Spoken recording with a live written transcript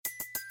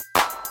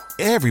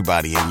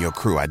Everybody in your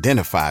crew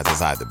identifies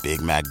as either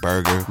Big Mac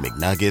Burger,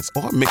 McNuggets,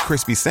 or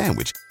McCrispy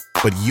Sandwich.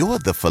 But you're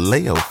the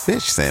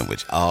Filet-O-Fish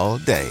Sandwich all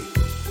day.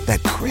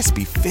 That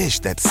crispy fish,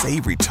 that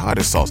savory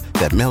tartar sauce,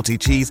 that melty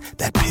cheese,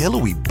 that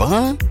pillowy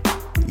bun.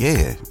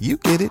 Yeah, you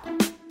get it.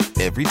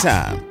 Every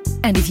time.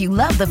 And if you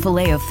love the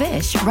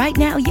Filet-O-Fish, right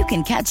now you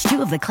can catch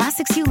two of the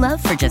classics you love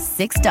for just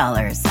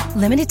 $6.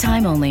 Limited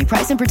time only.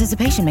 Price and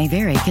participation may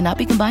vary. Cannot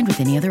be combined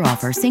with any other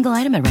offer. Single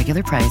item at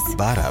regular price.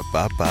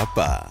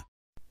 Ba-da-ba-ba-ba.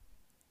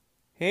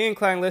 Hey,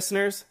 Incline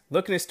listeners,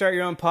 looking to start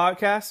your own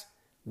podcast?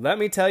 Let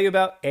me tell you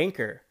about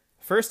Anchor.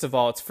 First of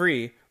all, it's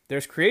free.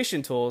 There's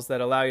creation tools that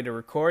allow you to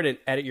record and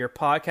edit your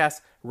podcast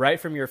right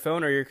from your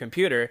phone or your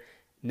computer.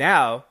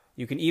 Now,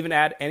 you can even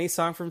add any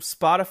song from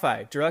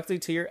Spotify directly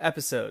to your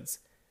episodes.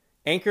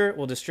 Anchor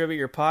will distribute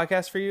your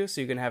podcast for you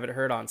so you can have it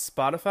heard on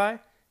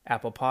Spotify,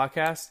 Apple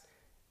Podcasts,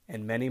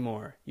 and many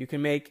more. You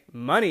can make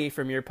money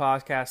from your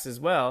podcast as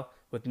well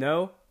with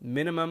no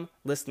minimum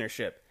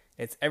listenership.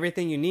 It's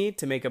everything you need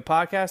to make a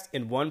podcast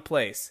in one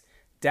place.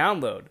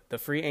 Download the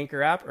free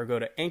Anchor app or go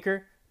to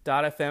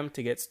anchor.fm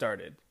to get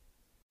started.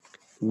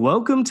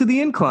 Welcome to The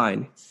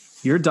Incline,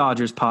 your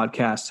Dodgers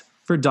podcast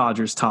for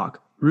Dodgers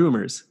talk,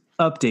 rumors,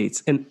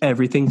 updates, and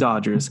everything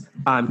Dodgers.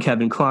 I'm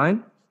Kevin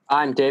Klein.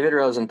 I'm David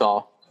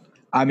Rosenthal.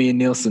 I'm Ian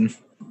Nielsen.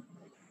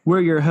 We're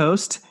your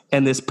host,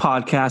 and this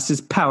podcast is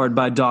powered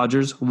by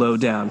Dodgers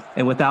Lowdown.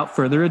 And without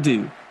further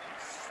ado,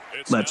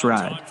 let's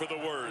ride. Time for the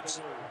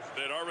words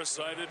that are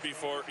recited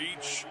before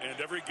each and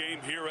every game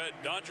here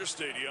at Dodger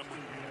Stadium.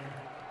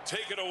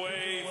 Take it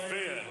away,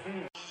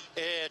 Finn.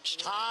 It's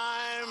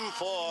time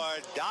for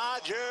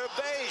Dodger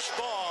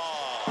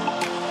baseball.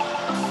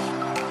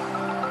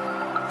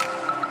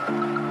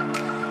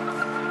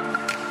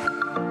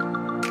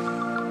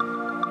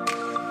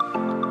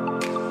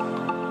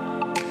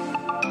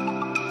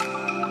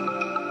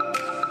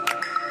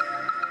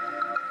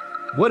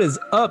 What is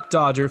up,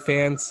 Dodger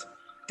fans?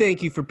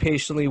 Thank you for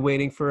patiently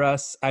waiting for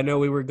us. I know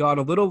we were gone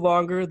a little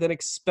longer than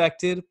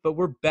expected, but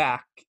we're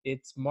back.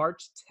 It's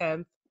March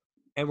 10th,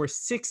 and we're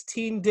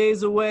 16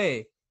 days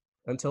away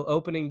until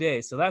opening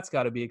day, so that's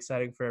got to be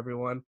exciting for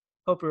everyone.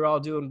 Hope you're all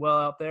doing well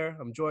out there.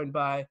 I'm joined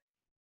by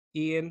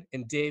Ian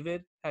and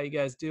David. How you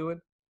guys doing?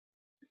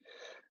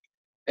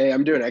 Hey,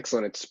 I'm doing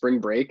excellent. It's spring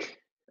break.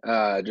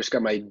 Just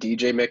got my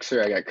DJ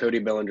mixer. I got Cody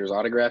Bellinger's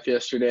autograph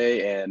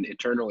yesterday, and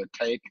Eternal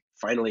Take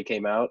finally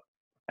came out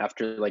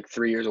after like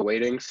 3 years of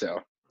waiting. So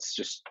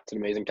it's an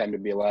amazing time to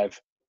be alive.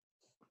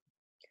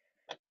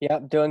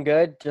 Yep, doing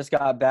good. Just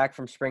got back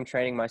from spring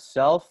training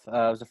myself. It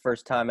was the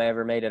first time I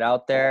ever made it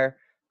out there.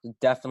 It's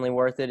definitely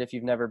worth it if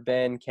you've never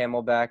been.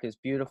 Camelback is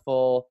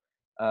beautiful.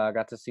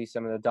 Got to see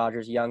some of the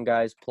Dodgers young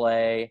guys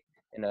play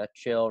in a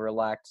chill,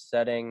 relaxed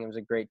setting. It was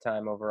a great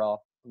time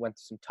overall. Went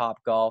to some Top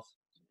Golf.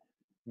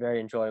 Very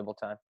enjoyable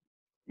time.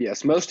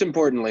 Yes, most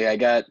importantly, I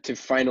got to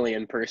finally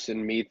in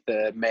person meet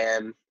the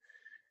man,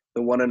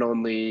 the one and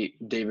only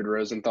David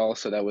Rosenthal.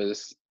 So that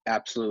was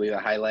absolutely the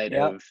highlight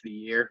of the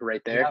year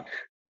right there. Yep.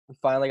 We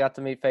finally got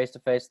to meet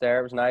face-to-face there.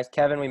 It was nice.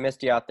 Kevin, we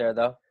missed you out there,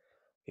 though.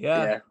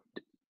 Yeah.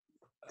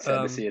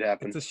 Sad to see it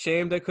happen. It's a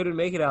shame I couldn't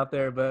make it out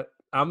there, but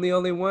I'm the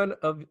only one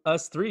of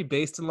us three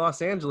based in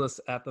Los Angeles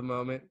at the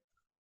moment.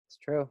 It's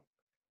true.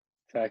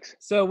 Facts.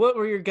 So what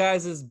were your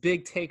guys'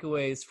 big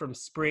takeaways from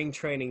spring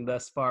training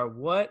thus far?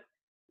 What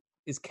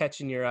is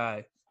catching your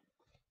eye?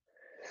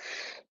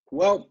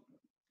 Well,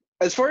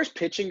 as far as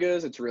pitching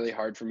goes, it's really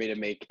hard for me to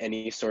make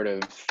any sort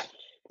of,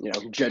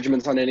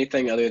 judgments on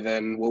anything other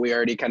than what we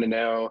already kind of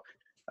know.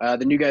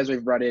 The new guys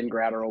we've brought in,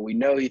 Gratterall, we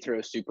know he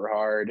throws super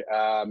hard.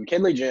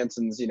 Kenley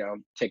Jansen's,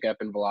 tick up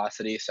in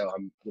velocity, so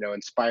I'm,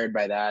 inspired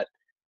by that.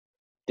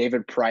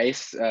 David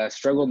Price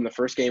struggled in the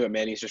first game, but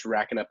man, he's just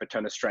racking up a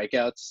ton of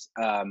strikeouts.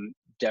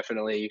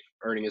 Definitely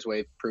earning his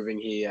way, proving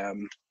he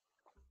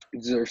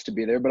deserves to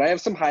be there. But I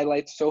have some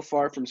highlights so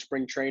far from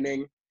spring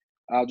training.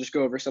 I'll just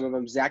go over some of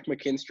them. Zach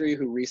McKinstry,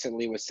 who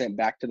recently was sent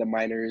back to the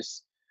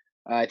minors,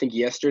 I think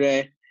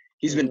yesterday.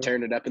 He's been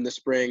tearing it up in the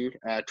spring.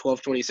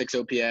 1226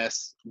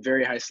 OPS,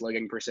 very high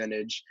slugging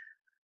percentage.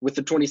 With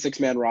the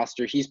 26-man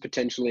roster, he's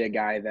potentially a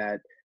guy that,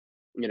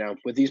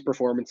 with these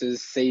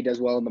performances, say he does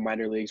well in the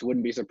minor leagues,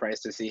 wouldn't be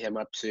surprised to see him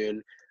up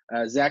soon.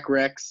 Zach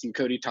Rex and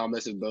Cody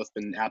Thomas have both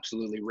been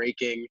absolutely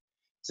raking.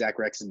 Zach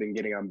Rex has been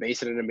getting on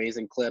base at an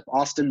amazing clip.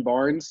 Austin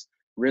Barnes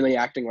really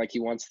acting like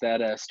he wants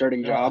that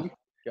starting job.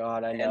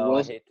 God, I know.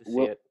 I hate to see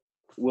it.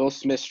 Will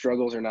Smith's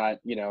struggles are not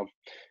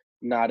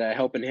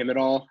helping him at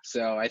all.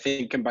 So I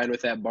think combined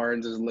with that,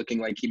 Barnes is looking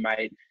like he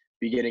might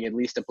be getting at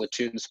least a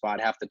platoon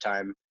spot half the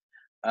time.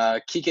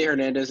 Kike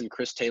Hernandez and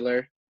Chris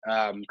Taylor.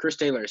 Chris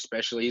Taylor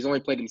especially, he's only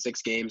played in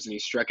 6 games and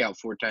he's struck out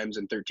 4 times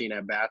in 13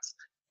 at-bats.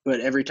 But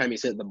every time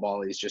he's hitting the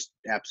ball, he's just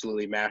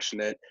absolutely mashing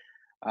it.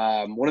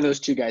 One of those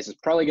two guys is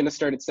probably going to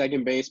start at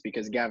second base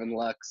because Gavin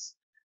Lux,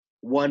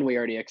 one we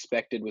already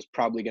expected was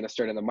probably going to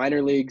start in the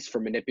minor leagues for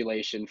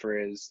manipulation for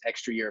his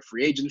extra year of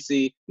free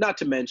agency. Not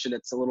to mention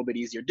it's a little bit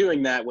easier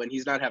doing that when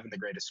he's not having the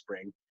greatest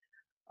spring.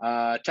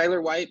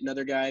 Tyler White,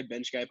 another guy,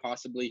 bench guy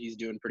possibly. He's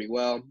doing pretty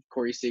well.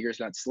 Corey Seager's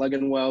not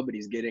slugging well, but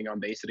he's getting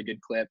on base at a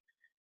good clip.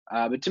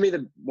 But to me,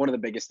 one of the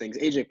biggest things,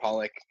 AJ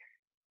Pollock,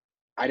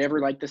 I never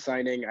liked the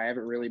signing. I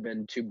haven't really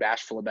been too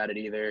bashful about it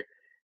either.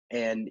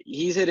 And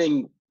he's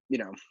hitting,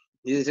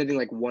 he's hitting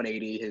like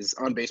 180. His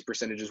on base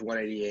percentage is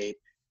 188.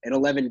 In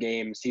 11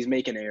 games, he's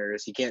making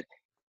errors.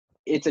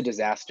 It's a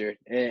disaster.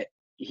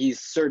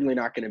 He's certainly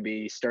not going to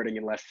be starting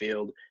in left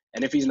field.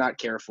 And if he's not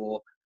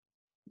careful,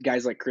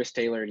 guys like Chris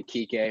Taylor and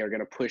Kike are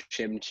going to push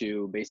him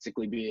to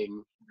basically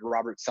being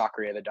Robert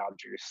Sacre of the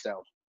Dodgers.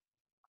 So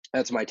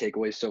that's my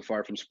takeaways so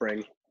far from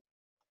spring.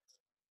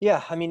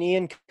 Yeah, I mean,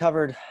 Ian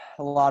covered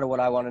a lot of what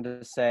I wanted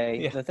to say.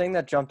 Yeah. The thing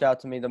that jumped out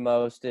to me the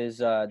most is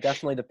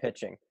definitely the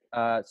pitching.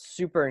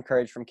 Super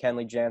encouraged from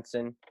Kenley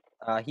Jansen.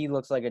 He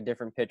looks like a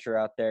different pitcher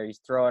out there. He's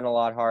throwing a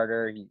lot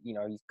harder.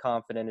 He's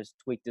confident. He's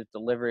tweaked his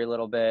delivery a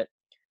little bit.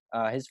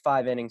 His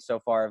 5 innings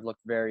so far have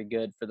looked very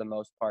good for the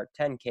most part.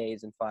 10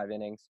 Ks in 5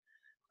 innings.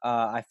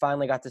 I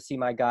finally got to see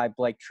my guy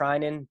Blake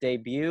Trinan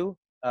debut.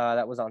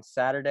 That was on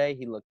Saturday.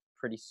 He looked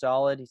pretty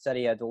solid. He said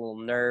he had a little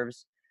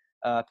nerves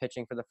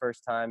pitching for the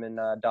first time in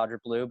Dodger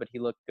Blue, but he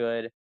looked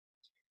good.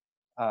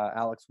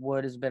 Alex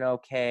Wood has been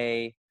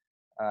okay.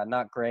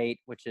 Not great,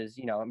 which is,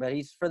 but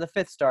he's for the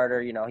 5th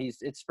starter,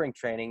 it's spring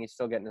training. He's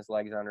still getting his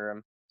legs under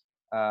him.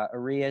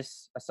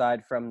 Arias,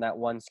 aside from that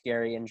one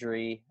scary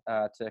injury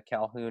to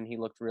Calhoun, he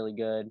looked really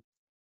good.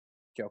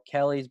 Joe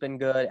Kelly's been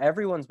good.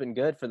 Everyone's been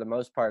good for the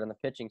most part on the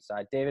pitching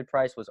side. David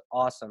Price was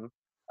awesome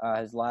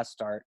his last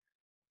start.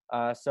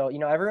 So,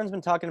 everyone's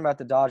been talking about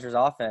the Dodgers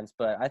offense,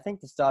 but I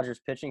think this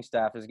Dodgers pitching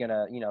staff is going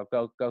to,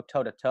 go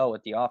toe-to-toe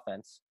with the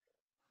offense.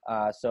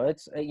 So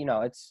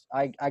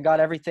I got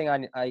everything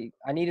I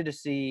needed to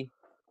see.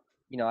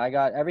 I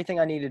got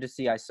everything I needed to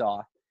see, I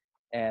saw.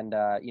 And,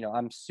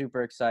 I'm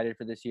super excited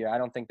for this year. I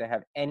don't think they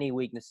have any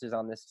weaknesses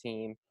on this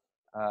team,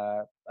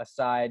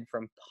 aside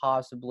from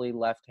possibly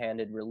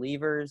left-handed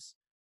relievers.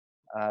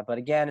 But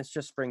again, it's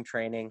just spring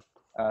training.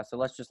 So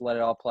let's just let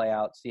it all play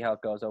out, see how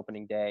it goes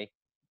opening day,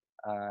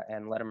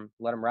 and let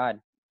them ride.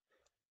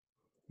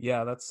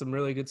 Yeah, that's some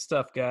really good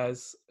stuff,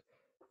 guys.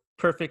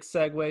 Perfect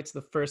segue to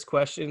the first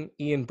question.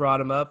 Ian brought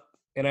him up,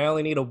 and I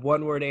only need a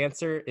one-word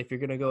answer. If you're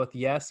going to go with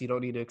yes, you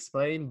don't need to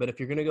explain. But if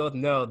you're going to go with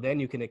no, then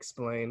you can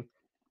explain.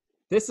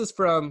 This is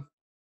from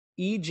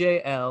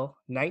EJL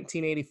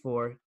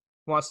 1984.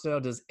 Wants to know,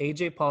 does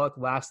AJ Pollock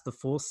last the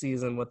full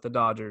season with the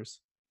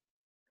Dodgers?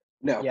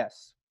 No.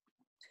 Yes.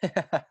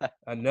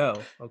 A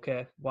no.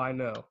 Okay. Why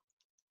no?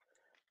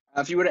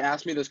 If you would have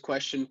asked me this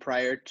question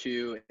prior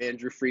to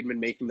Andrew Friedman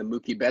making the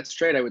Mookie Betts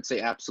trade, I would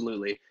say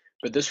absolutely.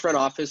 But this front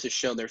office has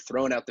shown they're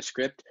throwing out the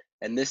script,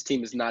 and this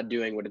team is not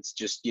doing what it's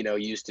just,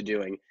 used to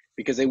doing,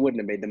 because they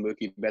wouldn't have made the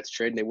Mookie Betts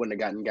trade, and they wouldn't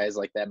have gotten guys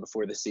like that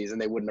before the season.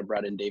 They wouldn't have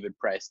brought in David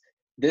Price.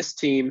 This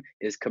team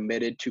is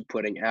committed to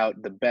putting out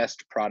the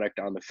best product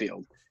on the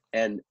field.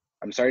 And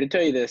I'm sorry to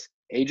tell you this,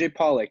 AJ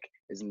Pollock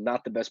is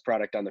not the best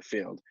product on the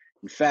field.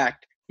 In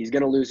fact, he's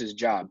going to lose his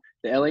job.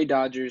 The LA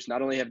Dodgers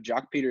not only have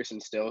Jock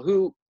Peterson still,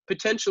 who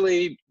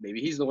potentially,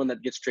 maybe he's the one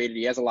that gets traded.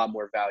 He has a lot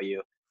more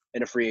value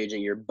in a free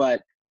agent year,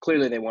 but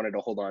clearly they wanted to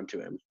hold on to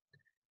him.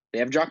 They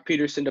have Jock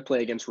Peterson to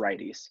play against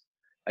righties.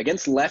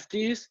 Against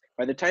lefties,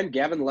 by the time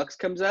Gavin Lux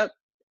comes up,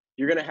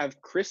 you're going to have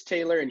Chris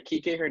Taylor and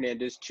Kike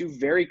Hernandez, 2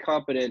 very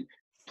competent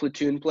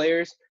platoon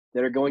players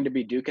that are going to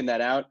be duking that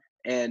out.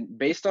 And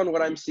based on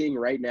what I'm seeing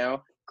right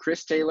now,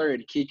 Chris Taylor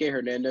and Kike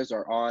Hernandez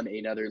are on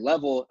another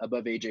level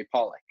above AJ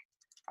Pollock.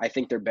 I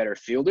think they're better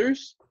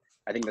fielders.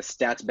 I think the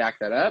stats back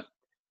that up.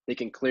 They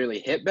can clearly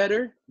hit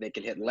better. They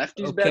can hit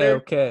lefties better.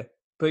 Okay.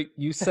 But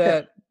you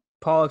said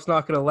Pollock's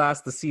not going to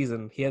last the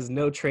season. He has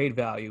no trade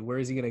value. Where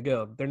is he going to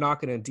go? They're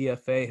not going to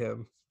DFA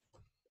him.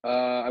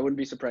 I wouldn't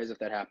be surprised if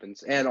that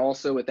happens. And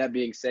also, with that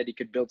being said, he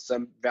could build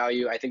some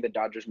value. I think the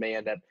Dodgers may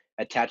end up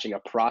attaching a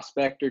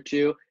prospect or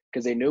two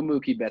because they know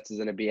Mookie Betts is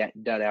going to be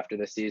done after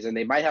the season.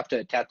 They might have to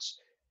attach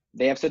 –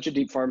 they have such a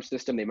deep farm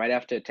system. They might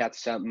have to attach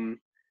something.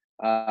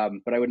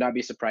 But I would not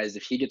be surprised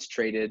if he gets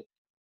traded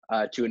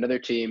to another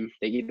team.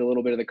 They eat a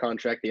little bit of the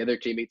contract. The other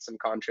team eats some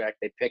contract.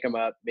 They pick him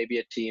up. Maybe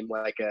a team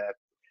like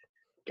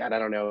I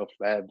don't know,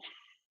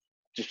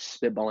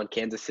 just spitballing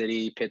Kansas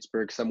City,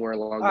 Pittsburgh, somewhere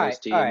along those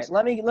teams. All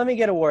right, let me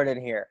get a word in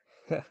here.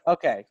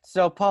 Okay,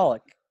 so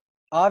Pollock,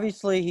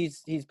 obviously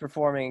he's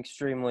performing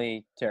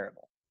extremely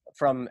terrible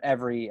from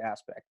every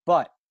aspect,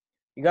 but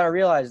you got to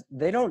realize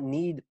they don't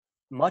need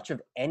much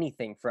of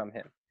anything from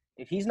him.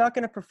 If he's not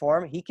going to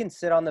perform, he can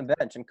sit on the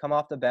bench and come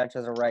off the bench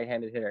as a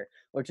right-handed hitter,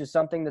 which is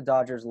something the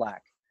Dodgers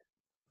lack.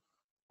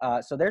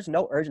 So there's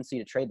no urgency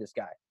to trade this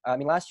guy. I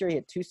mean, last year he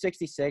had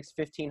 266,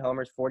 15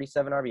 homers,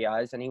 47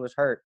 RBIs, and he was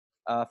hurt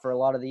for a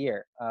lot of the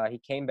year. He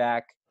came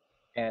back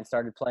and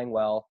started playing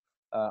well.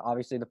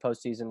 Obviously, the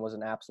postseason was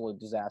an absolute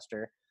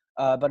disaster.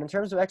 But in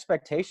terms of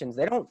expectations,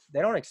 they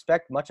don't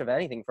expect much of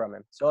anything from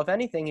him. So if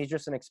anything, he's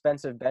just an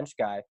expensive bench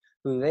guy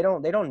who they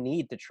don't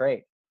need to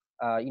trade.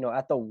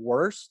 At the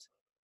worst,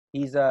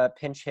 he's a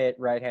pinch hit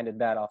right-handed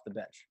bat off the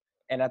bench,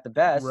 and at the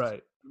best,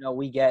 right.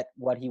 We get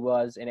what he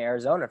was in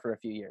Arizona for a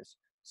few years.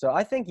 So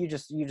I think you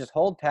just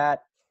hold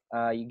pat.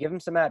 You give him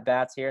some at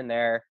bats here and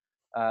there.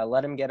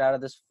 Let him get out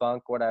of this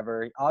funk,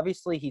 whatever.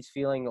 Obviously, he's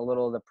feeling a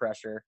little of the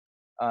pressure.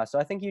 So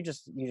I think you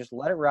just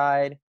let it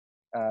ride.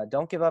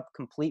 Don't give up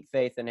complete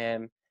faith in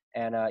him.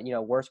 And,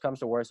 worst comes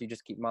to worst, you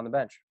just keep him on the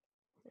bench.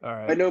 All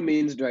By right. no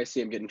means do I see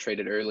him getting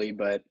traded early,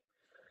 but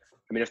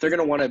I mean, if they're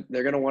gonna want to,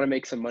 they're gonna want to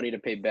make some money to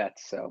pay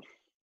bets. So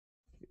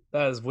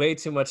That is way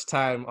too much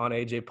time on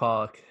AJ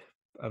Pollock.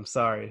 I'm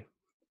sorry.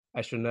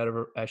 I should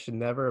never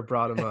have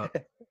brought him up.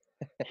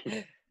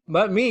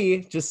 But me,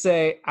 just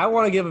say, I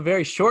want to give a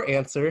very short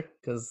answer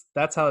because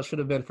that's how it should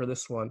have been for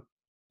this one.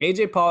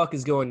 AJ Pollock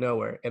is going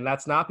nowhere, and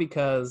that's not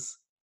because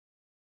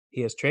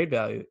he has trade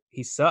value.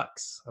 He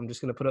sucks. I'm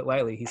just going to put it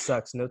lightly. He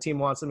sucks. No team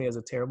wants him. He has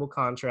a terrible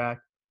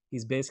contract.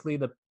 He's basically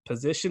the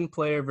position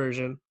player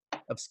version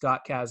of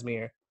Scott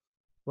Kazmir.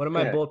 One of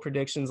my bold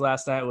predictions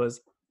last night was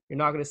you're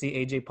not going to see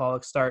AJ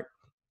Pollock start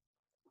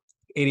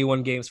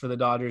 81 games for the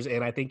Dodgers,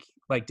 and I think,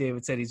 like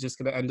David said, he's just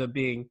going to end up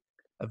being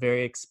a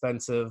very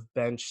expensive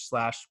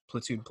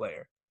bench/platoon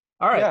player.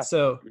 All right, Yeah.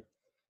 so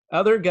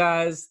other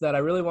guys that I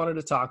really wanted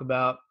to talk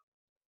about,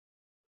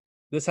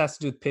 this has to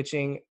do with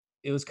pitching.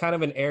 It was kind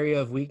of an area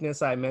of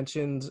weakness I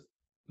mentioned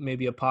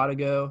maybe a pod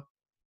ago.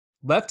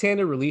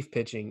 Left-handed relief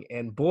pitching,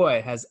 and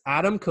boy, has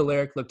Adam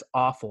Kolarek looked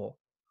awful.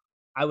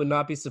 I would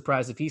not be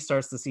surprised if he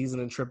starts the season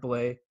in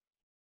AAA.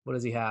 What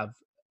does he have?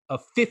 A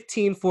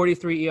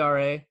 15.43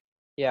 ERA.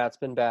 Yeah, it's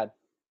been bad.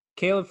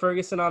 Caleb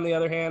Ferguson, on the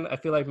other hand, I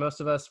feel like most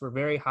of us were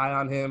very high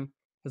on him.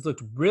 Has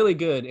looked really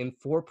good in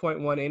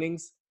 4.1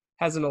 innings.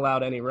 Hasn't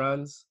allowed any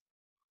runs.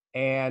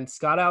 And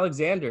Scott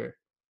Alexander,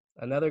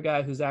 another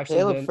guy who's actually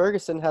Caleb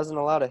Ferguson hasn't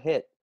allowed a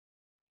hit.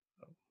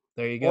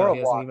 There you Or go. a He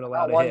hasn't walk. even Not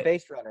allowed a one hit.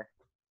 base runner.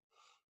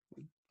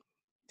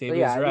 David So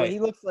yeah, is right. he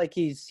looks like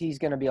he's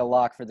going to be a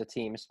lock for the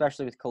team,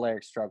 especially with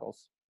Kolarek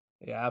struggles.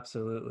 Yeah,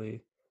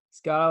 absolutely.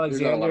 Scott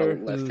there's not a lot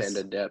Alexander, of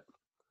left-handed depth.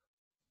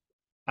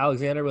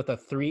 Alexander with a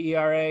 3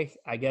 ERA.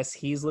 I guess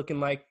he's looking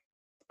like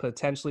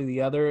potentially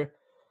the other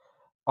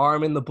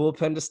arm in the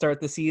bullpen to start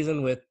the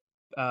season with,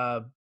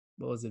 what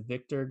was it,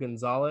 Victor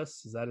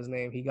Gonzalez? Is that his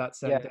name? He got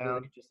sent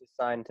down. He just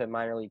assigned to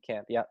minor league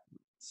camp. Yep.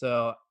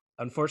 So,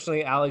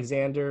 unfortunately,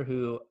 Alexander,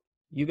 who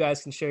you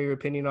guys can share your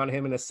opinion on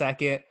him in a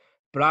second,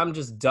 but I'm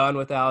just done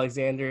with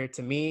Alexander.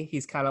 To me,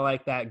 he's kind of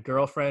like that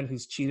girlfriend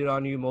who's cheated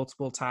on you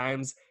multiple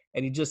times,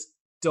 and you just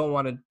don't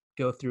want to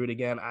go through it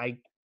again. I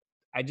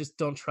just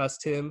don't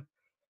trust him,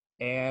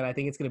 and I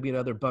think it's going to be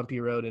another bumpy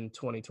road in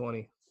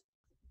 2020.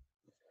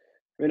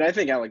 I mean, I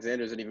think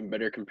Alexander's an even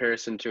better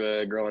comparison to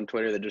a girl on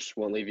Twitter that just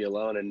won't leave you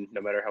alone, and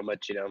no matter how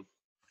much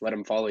let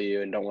him follow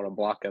you and don't want to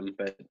block him.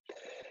 But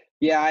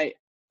yeah, I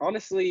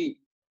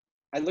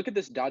look at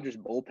this Dodgers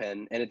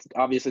bullpen, and it's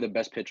obviously the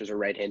best pitchers are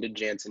right-handed: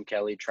 Jansen,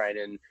 Kelly,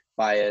 Trinan,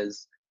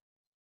 Baez.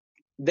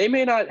 They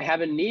may not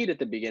have a need at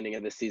the beginning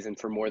of the season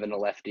for more than a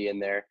lefty in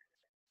there.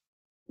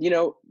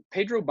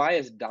 Pedro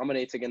Baez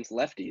dominates against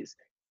lefties.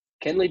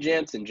 Kenley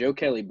Jansen, Joe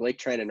Kelly, Blake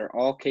Trinan are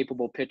all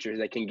capable pitchers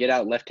that can get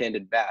out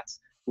left-handed bats.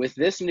 With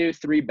this new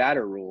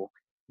 3-batter rule,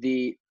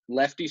 the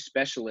lefty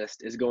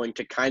specialist is going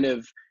to kind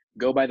of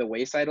go by the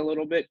wayside a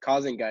little bit,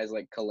 causing guys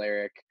like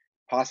Kolarek,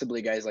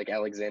 possibly guys like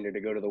Alexander, to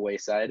go to the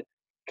wayside.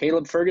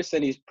 Caleb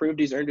Ferguson, he's proved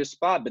he's earned his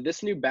spot, but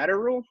this new batter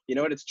rule,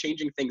 it's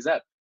changing things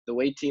up. The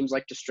way teams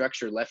like to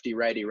structure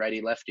lefty-righty,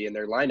 righty-lefty in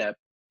their lineup,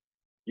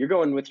 you're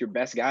going with your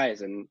best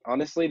guys, and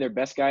honestly, their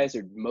best guys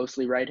are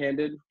mostly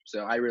right-handed,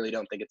 so I really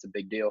don't think it's a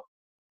big deal.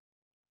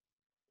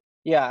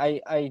 Yeah,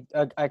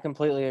 I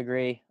completely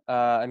agree.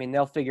 I mean,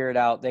 they'll figure it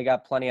out. They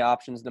got plenty of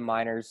options. The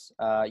minors,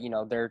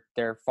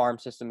 their farm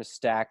system is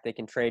stacked. They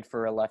can trade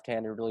for a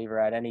left-handed reliever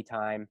at any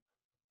time.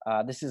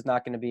 This is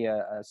not going to be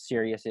a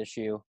serious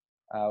issue,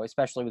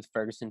 especially with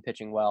Ferguson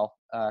pitching well.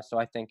 So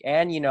I think,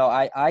 and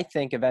I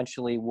think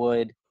eventually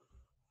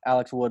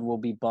Alex Wood will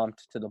be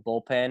bumped to the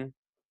bullpen.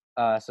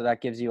 So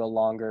that gives you a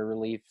longer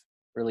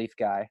relief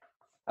guy,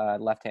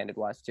 left-handed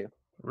wise too.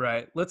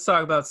 Right. Let's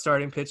talk about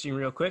starting pitching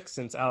real quick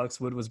since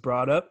Alex Wood was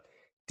brought up.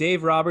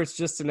 Dave Roberts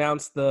just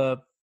announced the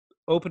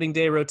opening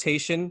day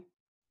rotation.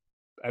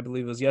 I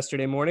believe it was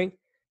yesterday morning.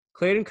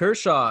 Clayton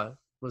Kershaw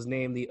was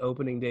named the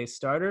opening day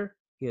starter.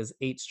 He has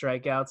 8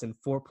 strikeouts in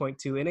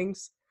 4.2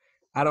 innings.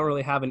 I don't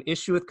really have an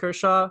issue with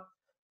Kershaw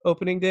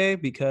opening day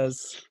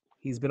because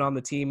he's been on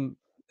the team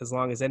as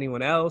long as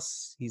anyone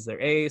else. He's their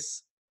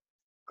ace.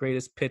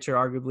 Greatest pitcher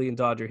arguably in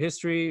Dodger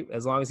history.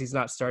 As long as he's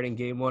not starting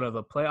game 1 of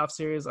a playoff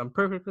series, I'm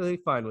perfectly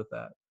fine with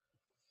that.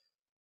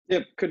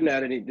 Yep, couldn't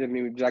add any. I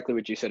mean, exactly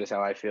what you said is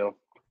how I feel.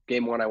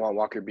 Game 1, I want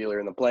Walker Buehler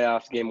in the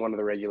playoffs. Game 1 of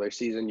the regular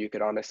season, you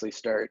could honestly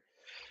start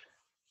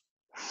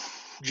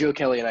Joe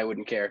Kelly, and I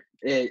wouldn't care.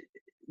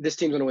 This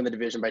team's going to win the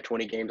division by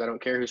 20 games. I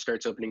don't care who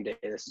starts opening day.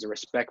 This is a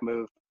respect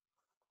move.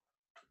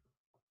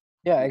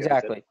 Yeah,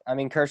 exactly. I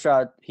mean,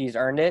 Kershaw, he's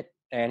earned it,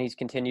 and he's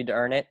continued to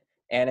earn it.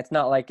 And it's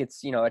not like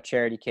it's, a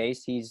charity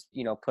case. He's,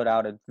 put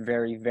out a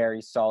very,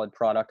 very solid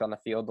product on the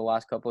field the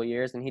last couple of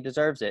years, and he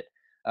deserves it.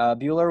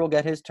 Buehler will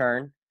get his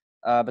turn,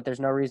 but there's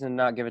no reason to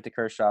not give it to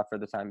Kershaw for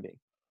the time being.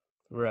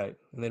 Right.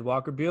 And then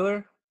Walker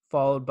Buehler,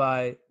 followed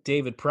by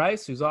David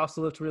Price, who's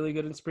also looked really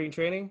good in spring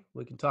training.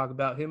 We can talk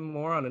about him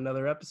more on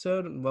another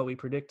episode and what we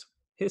predict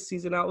his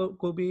season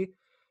outlook will be.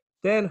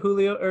 Then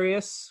Julio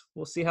Urias,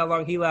 we'll see how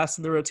long he lasts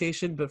in the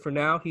rotation, but for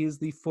now, he's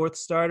the 4th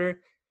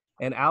starter.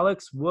 And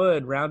Alex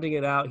Wood, rounding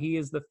it out, he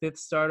is the 5th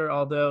starter,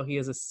 although he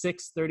has a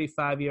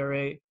 6.35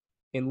 ERA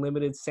in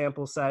limited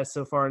sample size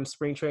so far in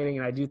spring training.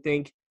 And I do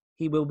think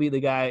he will be the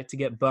guy to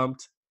get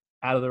bumped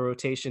out of the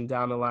rotation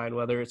down the line,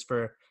 whether it's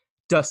for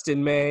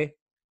Dustin May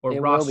or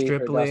It Ross will be for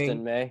Stripling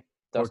Dustin May.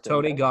 or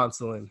Tony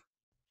Gonsolin.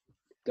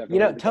 Definitely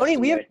Tony, Dustin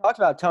we May. haven't talked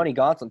about Tony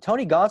Gonsolin.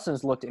 Tony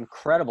Gonsolin's looked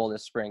incredible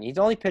this spring. He's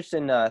only pitched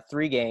in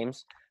 3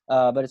 games,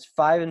 but it's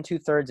 5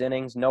 2/3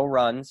 innings, no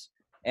runs,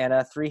 and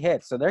 3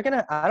 hits. So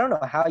I don't know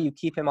how you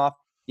keep him off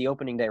the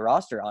opening day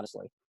roster,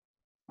 honestly.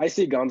 I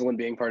see Gonsolin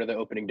being part of the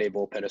opening day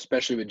bullpen,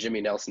 especially with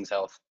Jimmy Nelson's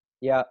health.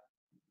 Yeah.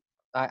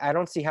 I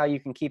don't see how you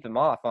can keep him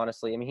off,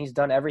 honestly. I mean, he's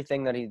done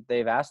everything that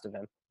they've asked of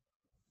him.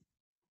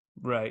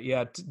 Right,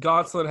 yeah.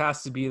 Gonsolin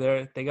has to be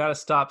there. They got to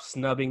stop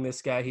snubbing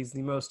this guy. He's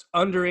the most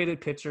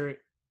underrated pitcher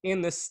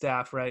in this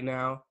staff right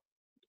now.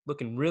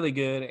 Looking really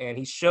good, and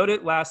he showed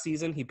it last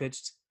season. He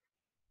pitched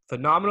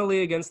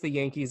phenomenally against the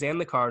Yankees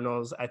and the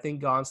Cardinals. I think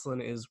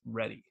Gonsolin is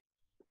ready.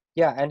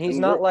 Yeah, and he's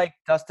not like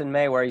Dustin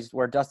May,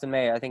 where Dustin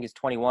May, I think, is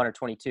 21 or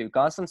 22.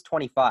 Gonsolin's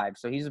 25,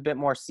 so he's a bit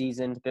more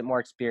seasoned, a bit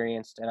more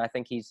experienced, and I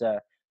think he's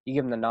you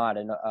give him the nod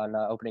on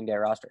opening day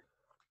roster.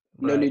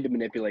 No need to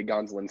manipulate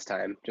Gonsolin's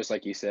time, just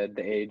like you said,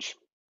 the age.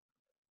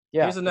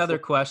 Yeah. Here's another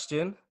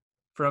question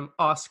from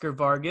Oscar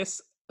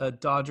Vargas, a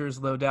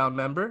Dodgers Lowdown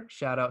member.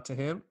 Shout out to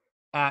him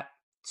at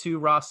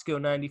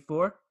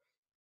 2Roscoe94.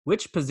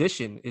 Which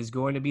position is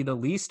going to be the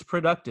least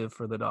productive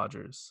for the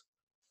Dodgers?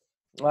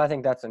 Well, I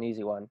think that's an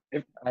easy one.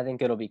 I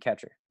think it'll be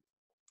catcher,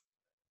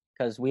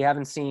 because we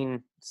haven't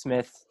seen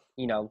Smith,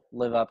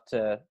 live up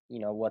to,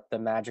 what the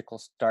magical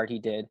start he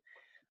did.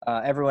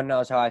 Everyone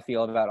knows how I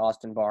feel about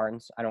Austin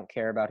Barnes. I don't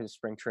care about his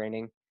spring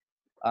training.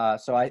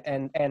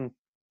 And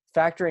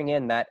factoring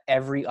in that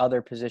every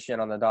other position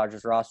on the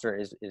Dodgers roster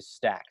is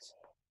stacked.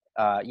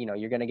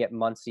 You're going to get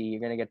Muncy, you're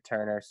going to get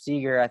Turner.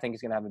 Seager, I think,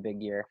 is going to have a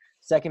big year.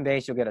 Second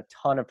base, you'll get a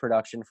ton of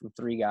production from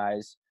 3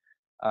 guys.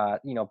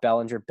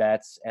 Bellinger,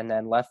 Betts, and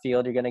then left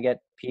field, you're going to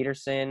get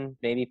Peterson,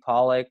 maybe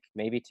Pollock,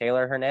 maybe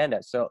Taylor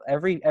Hernandez. So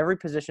every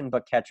position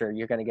but catcher,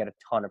 you're going to get a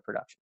ton of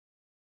production.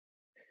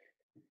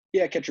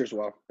 Yeah, catcher as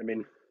well. I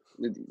mean,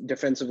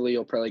 defensively,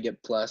 you'll probably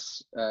get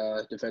plus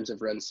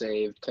defensive run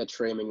saved. Catch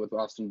framing with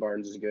Austin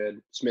Barnes is good.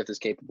 Smith is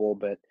capable,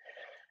 but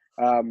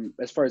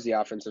as far as the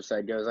offensive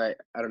side goes, I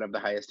don't have the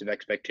highest of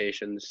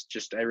expectations.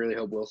 Just I really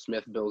hope Will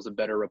Smith builds a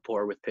better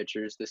rapport with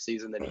pitchers this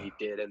season than he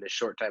did in his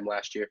short time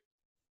last year.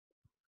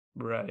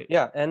 Right.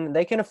 Yeah, and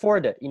they can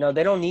afford it.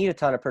 They don't need a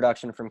ton of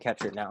production from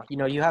catcher now.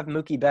 You have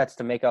Mookie Betts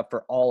to make up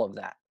for all of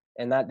that,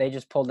 and that they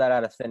just pulled that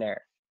out of thin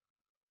air.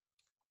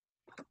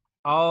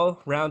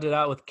 I'll round it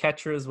out with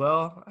catcher as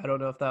well. I don't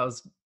know if that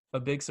was a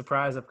big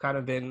surprise. I've kind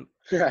of been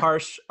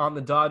harsh on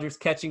the Dodgers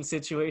catching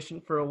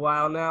situation for a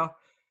while now.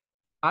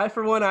 I,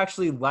 for one,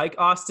 actually like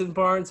Austin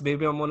Barnes.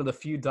 Maybe I'm one of the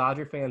few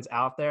Dodger fans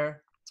out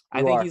there.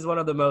 I think he's one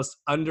of the most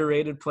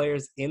underrated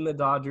players in the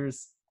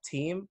Dodgers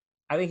team.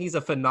 I think he's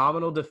a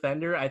phenomenal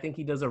defender. I think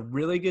he does a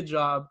really good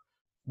job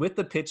with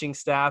the pitching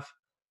staff.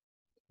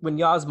 When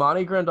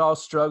Yasmani Grandal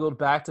struggled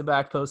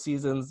back-to-back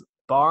postseasons,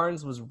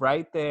 Barnes was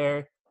right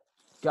there,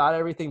 got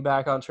everything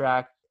back on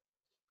track.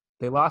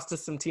 They lost to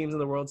some teams in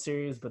the World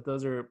Series, but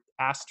those are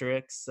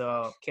asterisks,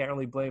 so can't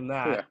really blame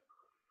that. Yeah.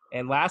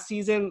 And last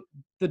season,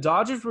 the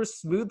Dodgers were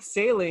smooth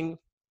sailing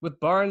with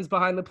Barnes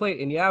behind the plate.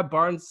 And yeah,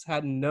 Barnes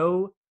had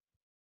no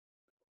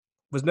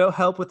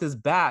help with his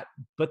bat,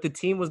 but the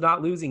team was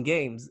not losing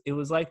games. It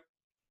was like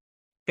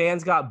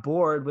fans got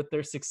bored with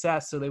their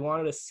success, so they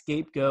wanted a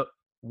scapegoat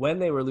when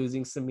they were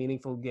losing some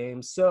meaningful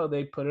games. So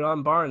they put it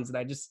on Barnes, and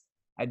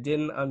I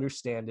didn't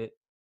understand it.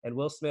 And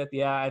Will Smith,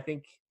 yeah, I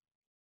think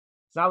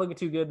it's not looking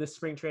too good this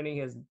spring training.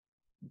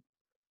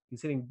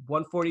 He's hitting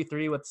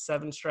 143 with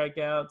 7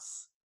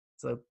 strikeouts.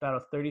 It's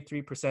about a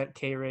 33%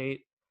 K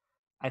rate.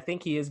 I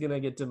think he is going to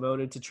get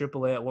demoted to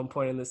AAA at one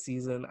point in the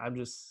season.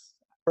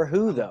 For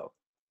who, though?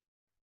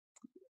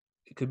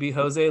 It could be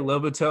Jose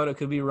Lobaton. It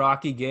could be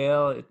Rocky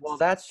Gale. Well,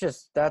 that's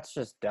just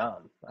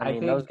dumb. I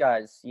mean, those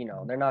guys,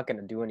 they're not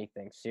going to do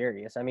anything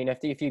serious. I mean,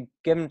 if you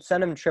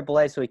send him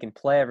AAA so he can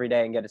play every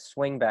day and get his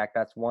swing back,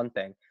 that's one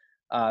thing.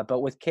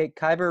 But with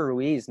Kyber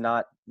Ruiz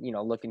not,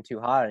 looking too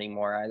hot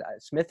anymore,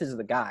 Smith is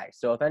the guy.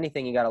 So if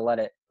anything, you got to let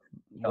it.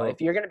 If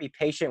you're going to be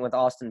patient with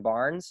Austin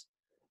Barnes,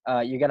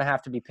 you're going to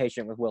have to be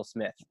patient with Will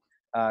Smith,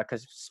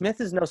 because Smith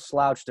is no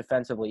slouch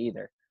defensively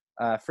either.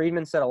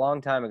 Friedman said a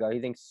long time ago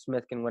he thinks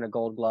Smith can win a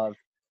Gold Glove.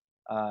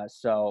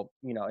 So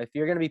if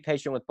you're going to be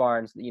patient with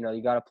Barnes,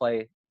 you got to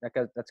play.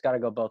 That's got to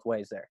go both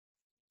ways there.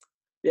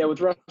 Yeah, with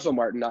Russell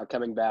Martin not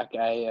coming back,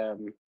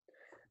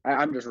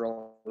 I'm just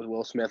rolling with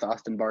Will Smith,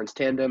 Austin Barnes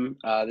tandem.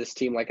 This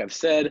team, like I've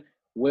said,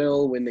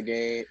 will win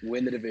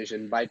the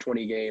division by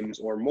 20 games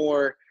or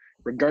more,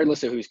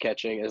 regardless of who's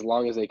catching, as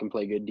long as they can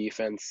play good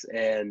defense.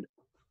 And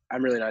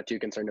I'm really not too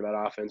concerned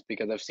about offense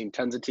because I've seen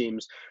tons of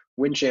teams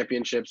win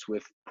championships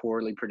with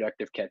poorly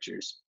productive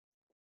catchers.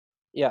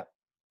 Yeah,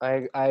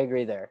 I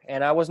agree there.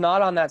 And I was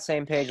not on that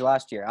same page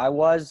last year. I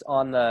was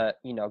on the,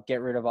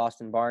 get rid of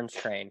Austin Barnes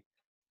train.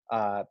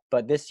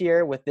 But this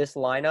year with this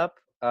lineup,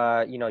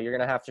 you're going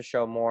to have to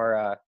show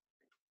more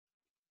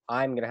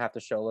I'm going to have to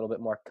show a little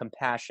bit more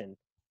compassion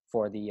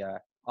for the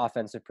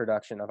offensive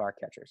production of our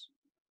catchers.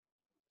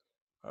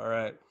 All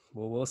right.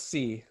 Well, we'll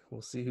see.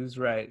 We'll see who's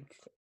right.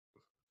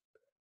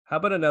 How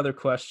about another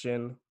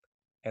question?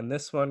 And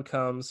this one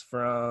comes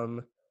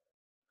from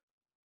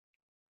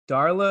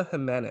Darla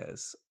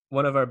Jimenez,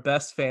 one of our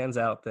best fans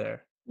out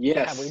there.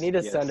 Yes. Yeah, we need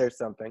to yes. send her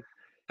something.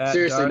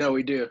 Seriously, no,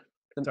 we do.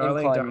 Some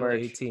Darling Incline Darla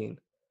merch. 18.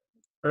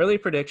 Early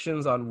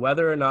predictions on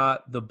whether or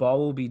not the ball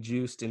will be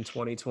juiced in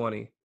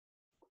 2020.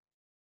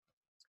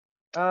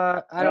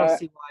 I don't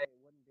see why it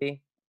wouldn't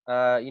be.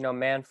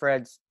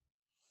 Manfred's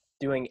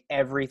doing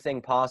everything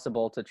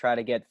possible to try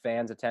to get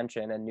fans'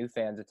 attention and new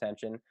fans'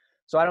 attention.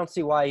 So I don't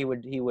see why he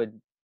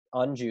would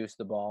unjuice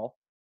the ball.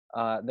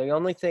 The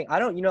only thing I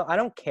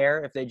don't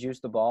care if they juice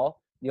the ball.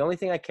 The only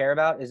thing I care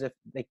about is if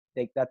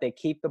they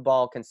keep the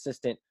ball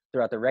consistent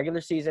throughout the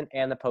regular season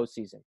and the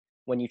postseason.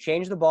 When you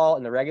change the ball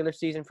in the regular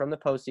season from the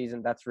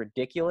postseason, that's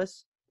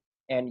ridiculous.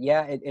 And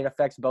yeah, it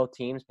affects both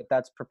teams, but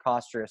that's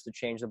preposterous to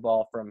change the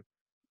ball from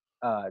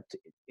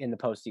in the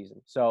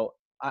postseason. So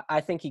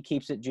I think he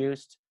keeps it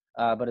juiced.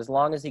 But as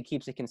long as he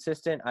keeps it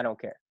consistent, I don't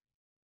care.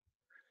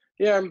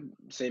 Yeah,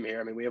 same here.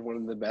 I mean, we have one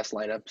of the best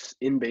lineups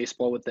in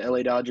baseball with the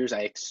LA Dodgers. I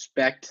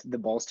expect the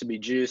balls to be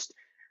juiced.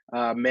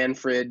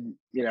 Manfred,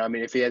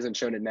 if he hasn't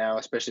shown it now,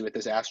 especially with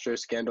this Astros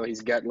scandal,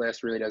 he's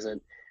gutless, really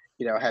doesn't,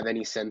 have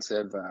any sense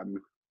of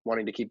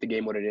wanting to keep the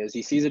game what it is.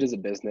 He sees it as a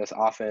business.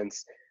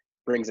 Offense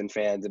brings in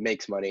fans. It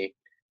makes money.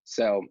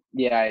 So,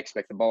 yeah, I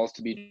expect the balls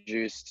to be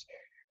juiced.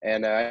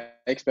 And I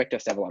expect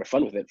us to have a lot of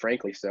fun with it,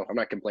 frankly. So I'm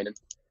not complaining.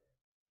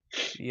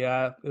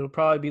 Yeah, it'll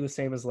probably be the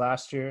same as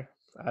last year.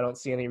 I don't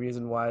see any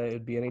reason why it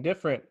would be any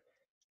different.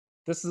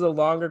 This is a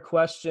longer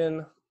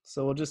question,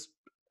 so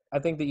I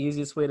think the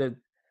easiest way to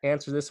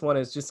answer this one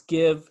is just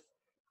give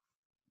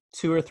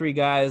 2 or 3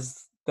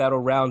 guys that'll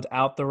round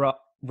out the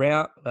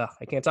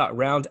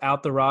round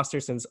out the roster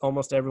since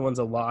almost everyone's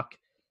a lock.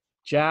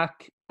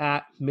 Jack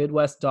at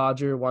Midwest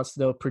Dodger wants to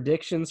know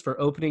predictions for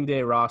opening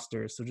day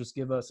rosters. So just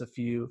give us a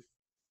few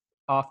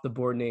off the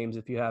board names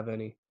if you have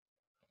any.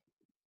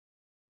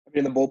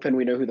 In the bullpen,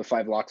 we know who the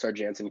 5 locks are: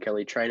 Jansen,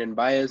 Kelly, Trinan,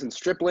 Baez, and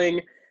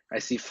Stripling. I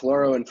see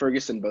Floro and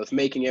Ferguson both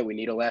making it. We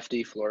need a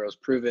lefty. Floro's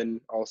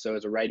proven. Also,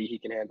 as a righty, he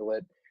can handle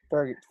it.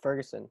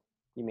 Ferguson,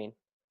 you mean?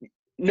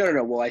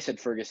 No. Well, I said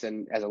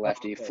Ferguson as a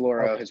lefty. Okay.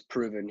 Floro has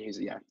proven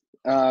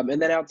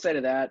and then outside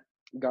of that,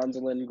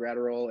 Gonsolin,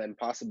 Gratterall, and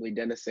possibly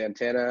Dennis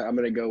Santana. I'm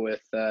going to go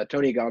with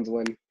Tony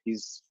Gonsolin.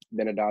 He's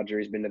been a Dodger.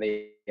 He's been to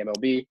the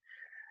MLB.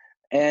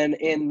 And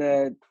in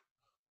the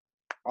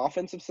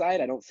offensive side,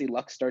 I don't see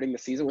Luck starting the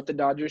season with the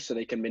Dodgers, so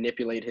they can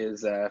manipulate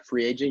his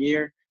free agent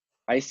year.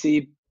 I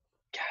see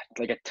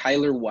like a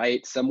Tyler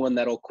White, someone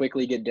that'll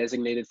quickly get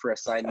designated for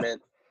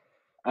assignment,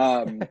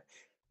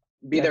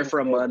 be there for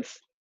a month.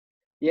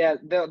 Yeah,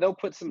 they'll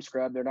put some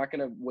scrub. They're not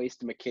going to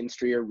waste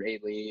McKinstry or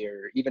Rayleigh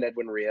or even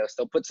Edwin Rios.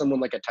 They'll put someone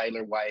like a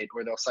Tyler White,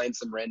 or they'll sign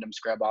some random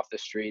scrub off the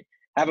street,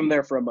 have him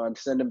there for a month,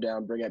 send him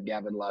down, bring up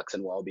Gavin Lux,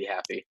 and we'll all be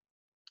happy.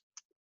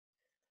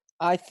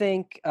 I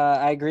think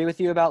I agree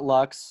with you about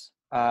Lux.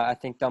 I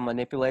think they'll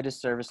manipulate his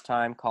service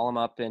time, call him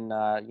up in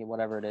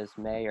whatever it is,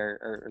 May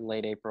or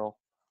late April.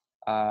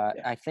 Yeah.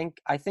 I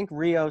think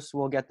Rios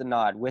will get the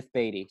nod with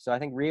Beatty. So I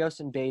think Rios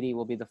and Beatty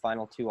will be the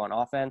final 2 on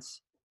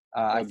offense.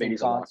 I think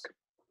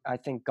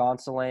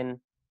Gonsolin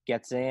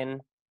gets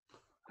in.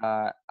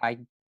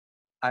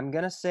 I'm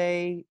gonna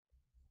say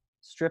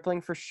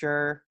Stripling for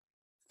sure,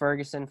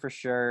 Ferguson for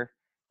sure,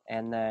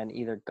 and then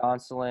either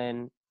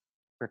Gonsolin,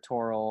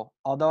 Gratterall.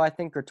 Although I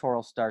think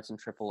Gratterall starts in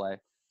AAA.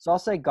 So I'll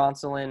say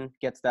Gonsolin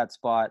gets that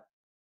spot,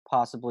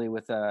 possibly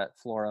with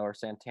Floro or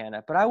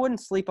Santana. But I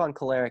wouldn't sleep on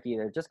Kolarek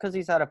either, just because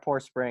he's had a poor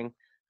spring.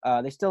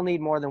 They still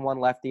need more than one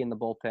lefty in the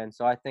bullpen.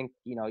 So I think,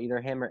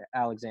 either him or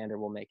Alexander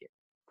will make it.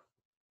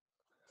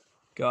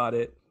 Got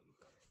it.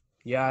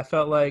 Yeah, I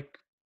felt like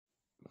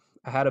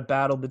I had a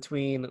battle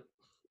between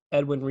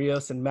Edwin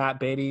Rios and Matt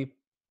Beatty.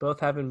 Both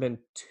haven't been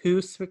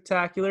too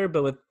spectacular,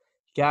 but with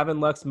Gavin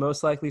Lux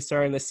most likely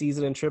starting the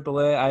season in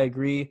AAA, I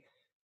agree.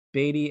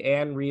 Beatty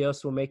and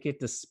Rios will make it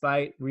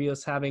despite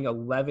Rios having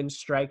 11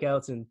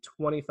 strikeouts and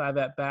 25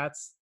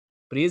 at-bats.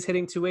 But he is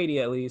hitting 280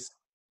 at least.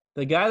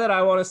 The guy that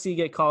I want to see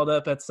get called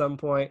up at some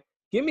point,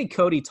 give me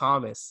Cody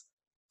Thomas.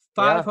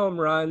 5 home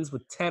runs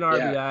with 10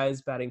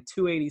 RBIs, batting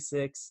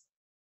 286.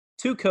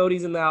 2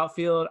 Codys in the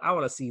outfield. I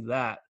want to see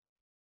that.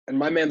 And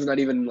my man's not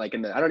even I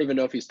don't even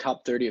know if he's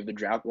top 30 of the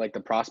draft, the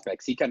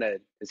prospects. He kind of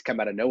has come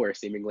out of nowhere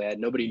seemingly.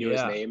 Nobody knew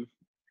his name.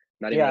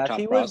 Not even a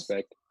top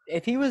prospect.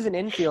 If he was an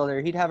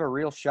infielder, he'd have a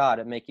real shot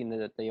at making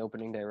the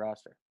opening day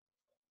roster.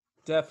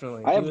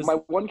 Definitely. My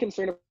one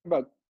concern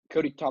about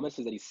Cody Thomas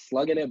is that he's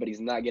slugging it, but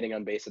he's not getting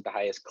on base at the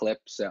highest clip.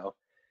 So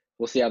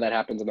we'll see how that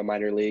happens in the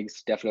minor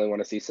leagues. Definitely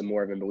want to see some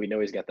more of him, but we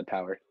know he's got the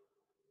power.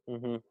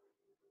 Mm-hmm.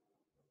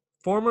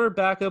 Former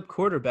backup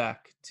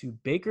quarterback to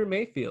Baker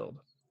Mayfield.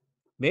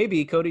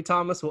 maybe Cody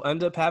Thomas will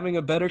end up having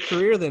a better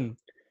career than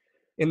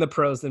in the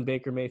pros than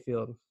Baker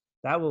Mayfield.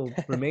 That will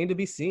remain to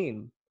be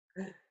seen.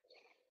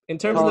 In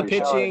terms of the Colin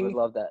Cowherd would pitching,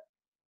 love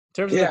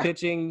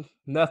that.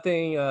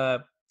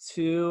 Nothing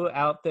too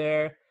out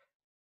there.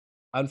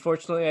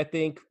 Unfortunately, I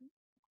think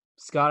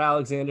Scott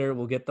Alexander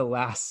will get the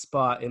last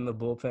spot in the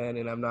bullpen,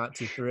 and I'm not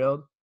too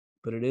thrilled.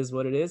 But it is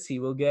what it is. He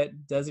will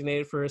get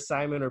designated for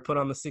assignment or put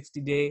on the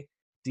 60-day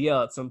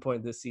DL at some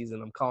point this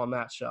season. I'm calling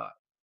that shot.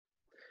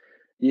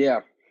 Yeah,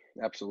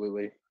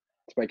 absolutely.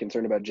 It's my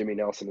concern about Jimmy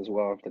Nelson as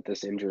well, that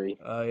this injury,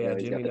 Oh, yeah,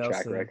 he's Jimmy got the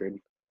track Nelson. record.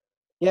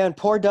 Yeah, and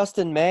poor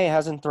Dustin May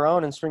hasn't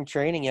thrown in spring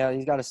training yet.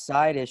 He's got a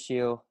side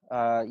issue.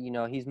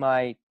 He's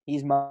my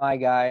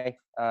guy.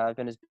 I've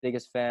been his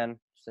biggest fan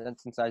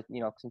since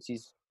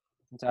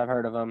I've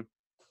heard of him.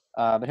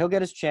 But he'll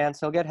get his chance.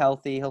 He'll get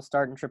healthy. He'll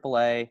start in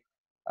AAA,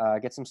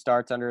 get some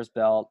starts under his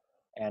belt,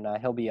 and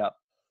he'll be up.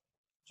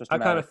 I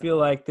kind of feel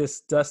like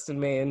this Dustin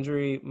May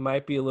injury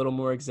might be a little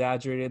more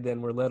exaggerated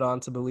than we're led on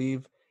to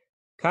believe.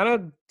 Kind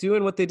of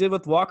doing what they did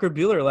with Walker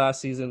Buehler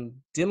last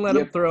season. Didn't let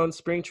him throw in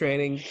spring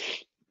training.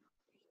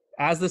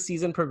 As the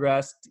season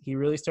progressed, he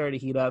really started to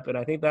heat up, and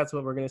I think that's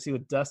what we're going to see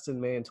with Dustin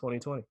May in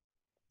 2020.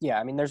 Yeah,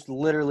 I mean, there's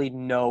literally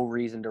no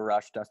reason to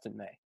rush Dustin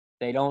May.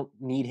 They don't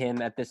need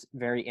him at this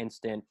very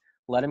instant.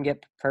 Let him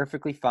get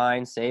perfectly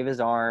fine, save his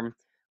arm,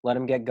 let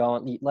him get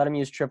going, let him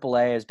use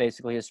AAA as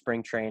basically his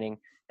spring training,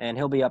 and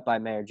he'll be up by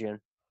May or June.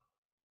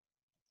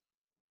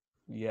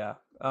 Yeah.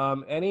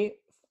 Any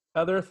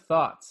other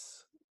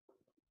thoughts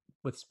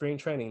with spring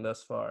training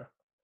thus far?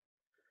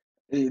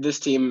 This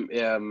team,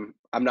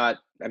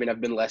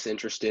 I've been less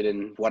interested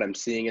in what I'm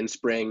seeing in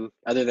spring,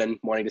 other than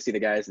wanting to see the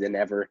guys than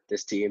ever.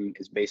 This team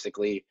is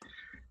basically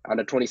on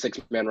a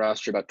 26-man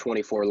roster, about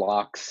 24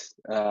 locks.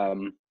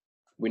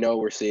 We know what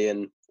we're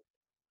seeing.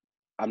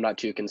 I'm not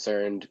too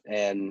concerned,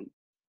 and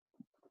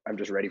I'm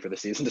just ready for the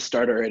season to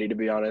start already, to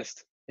be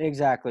honest.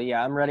 Exactly.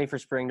 Yeah, I'm ready for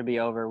spring to be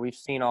over. We've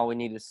seen all we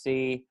need to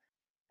see.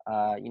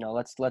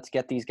 Let's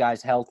get these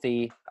guys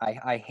healthy.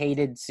 I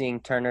hated seeing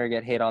Turner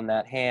get hit on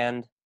that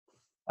hand.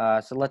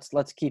 So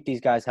let's keep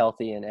these guys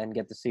healthy and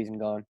get the season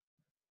going.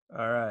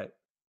 All right.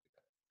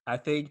 I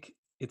think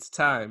it's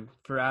time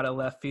for Out of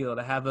Left Field.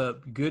 I have a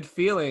good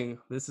feeling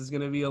this is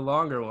going to be a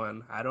longer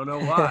one. I don't know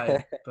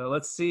why, but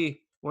let's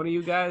see. One of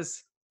you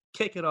guys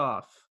kick it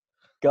off.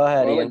 Go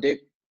ahead, Ian.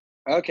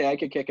 Okay, I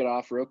could kick it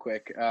off real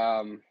quick.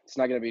 It's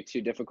not going to be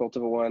too difficult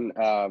of a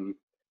one.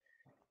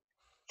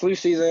 Flu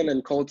season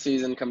and cold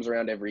season comes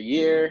around every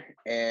year,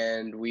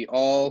 and we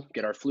all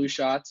get our flu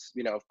shots.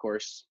 Of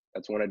course,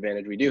 that's one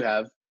advantage we do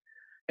have.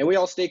 And we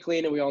all stay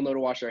clean and we all know to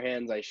wash our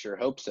hands. I sure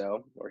hope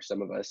so, or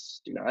some of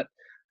us do not.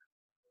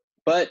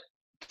 But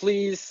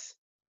please,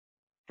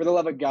 for the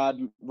love of God,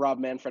 Rob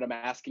Manfred, I'm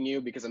asking you,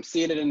 because I'm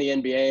seeing it in the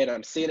NBA and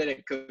I'm seeing it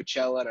at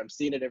Coachella and I'm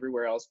seeing it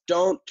everywhere else.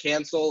 Don't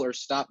cancel or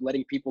stop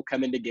letting people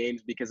come into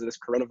games because of this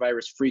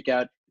coronavirus freak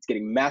out. It's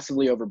getting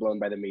massively overblown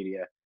by the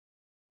media.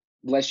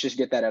 Let's just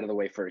get that out of the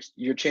way first.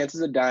 Your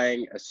chances of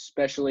dying,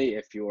 especially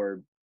if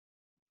you're,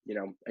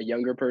 a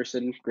younger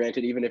person,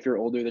 granted, even if you're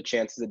older, the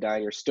chances of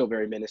dying are still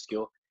very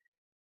minuscule.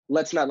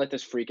 Let's not let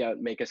this freak out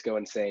make us go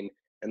insane,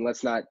 and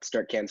let's not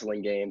start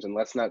canceling games, and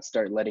let's not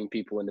start letting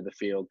people into the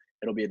field.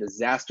 It'll be a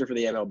disaster for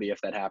the MLB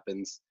if that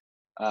happens.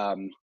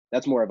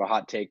 That's more of a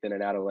hot take than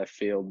an out of left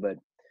field, but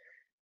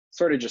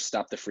sort of just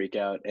stop the freak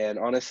out. And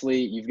honestly,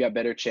 you've got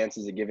better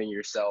chances of giving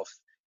yourself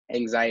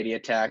anxiety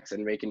attacks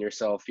and making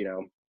yourself,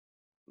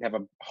 have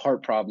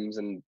heart problems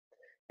and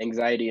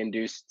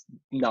anxiety-induced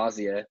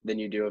nausea than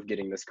you do of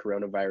getting this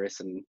coronavirus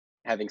and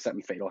having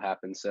something fatal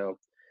happen. So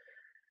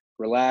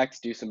relax,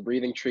 do some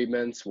breathing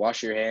treatments,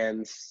 wash your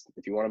hands.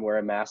 If you want to wear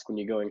a mask when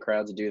you go in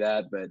crowds, do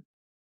that. But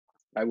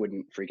I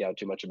wouldn't freak out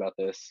too much about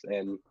this.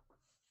 And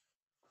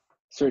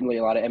certainly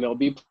a lot of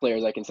MLB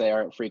players I can say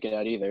aren't freaking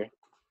out either.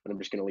 But I'm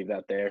just going to leave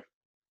that there.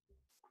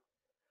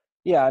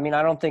 Yeah, I mean,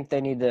 I don't think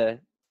they need to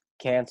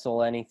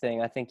cancel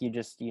anything. I think you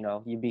just,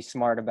 you be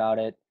smart about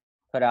it.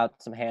 Put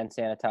out some hand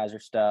sanitizer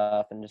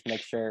stuff and just make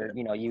sure,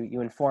 you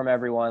inform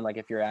everyone, like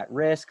if you're at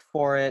risk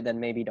for it,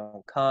 then maybe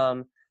don't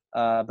come.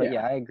 But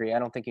yeah, I agree. I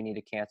don't think you need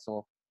to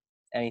cancel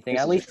anything,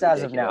 at least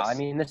as of now. I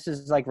mean, this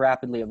is like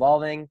rapidly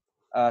evolving,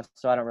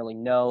 so I don't really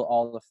know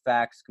all the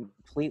facts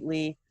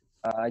completely.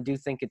 I do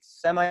think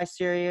it's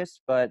semi-serious,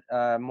 but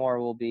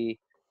more will be,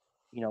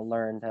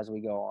 learned as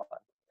we go on.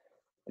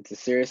 It's as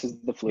serious as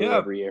the flu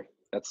every year.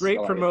 That's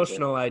great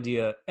promotional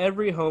idea.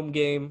 Every home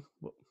game,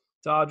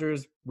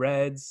 Dodgers,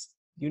 Reds,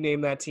 you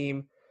name that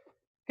team,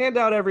 hand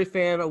out every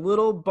fan a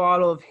little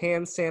bottle of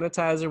hand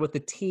sanitizer with the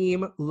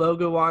team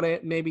logo on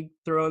it, maybe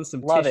throw in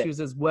some tissues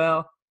as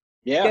well.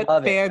 Yeah,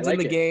 get fans in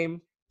the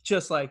game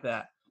just like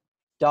that.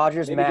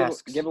 Dodgers maybe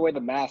masks. Give away the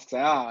masks.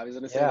 I was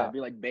going to say that'd be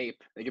like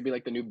Bape. They could be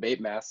like the new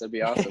Bape mask. That'd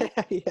be awesome.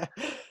 Yeah.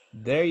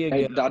 There you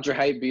go. Dodger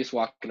hype beast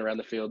walking around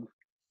the field.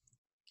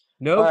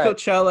 No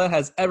Coachella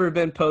has ever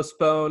been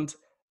postponed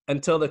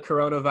until the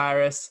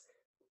coronavirus.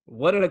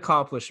 What an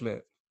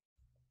accomplishment.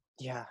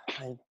 Yeah,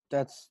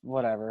 that's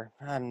whatever.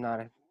 I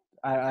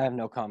have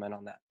no comment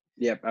on that.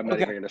 Yep, I'm not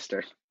even going to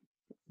start.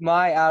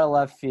 My out of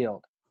left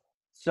field.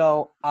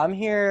 So I'm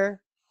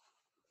here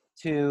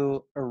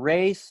to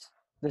erase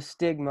the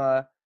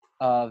stigma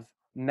of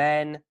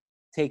men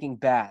taking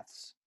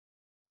baths.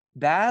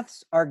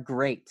 Baths are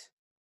great.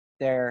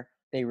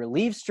 They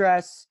relieve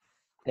stress,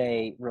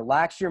 they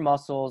relax your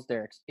muscles.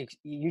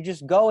 You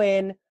just go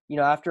in,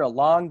 after a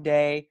long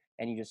day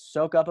and you just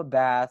soak up a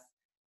bath.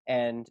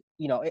 And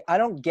I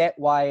don't get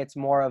why it's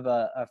more of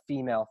a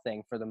female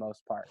thing for the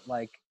most part.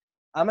 Like,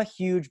 I'm a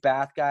huge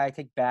bath guy. I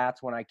take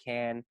baths when I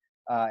can,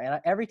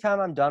 every time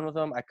I'm done with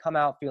them, I come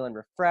out feeling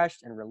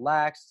refreshed and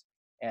relaxed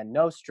and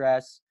no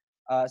stress.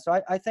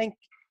 So I think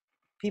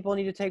people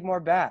need to take more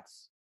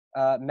baths,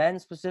 men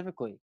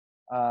specifically.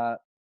 Uh,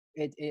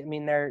 I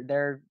mean,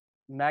 they're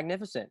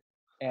magnificent,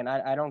 and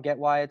I don't get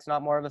why it's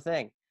not more of a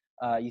thing.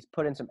 You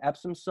put in some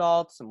Epsom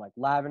salts, some like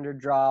lavender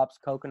drops,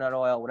 coconut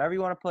oil, whatever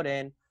you want to put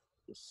in.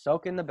 Just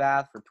soak in the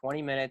bath for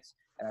 20 minutes,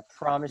 and I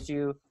promise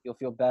you'll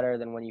feel better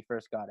than when you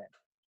first got in.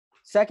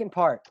 Second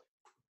part,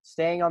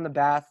 staying on the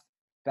bath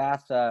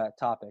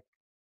topic.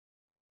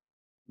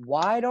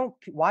 Why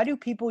do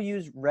people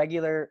use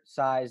regular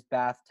sized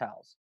bath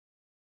towels?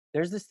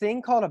 There's this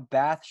thing called a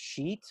bath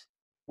sheet,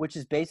 which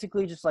is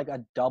basically just like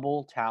a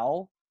double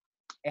towel,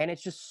 and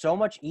it's just so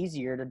much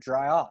easier to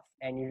dry off.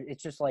 And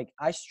it's just like,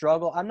 I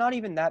struggle. I'm not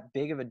even that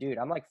big of a dude.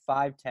 I'm like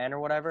 5'10" or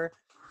whatever.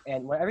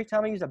 And every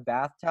time I use a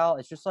bath towel,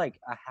 it's just like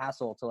a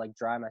hassle to like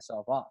dry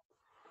myself off.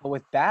 But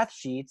with bath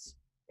sheets,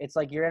 it's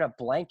like you're in a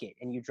blanket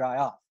and you dry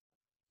off.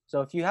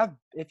 So if you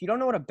don't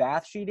know what a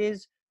bath sheet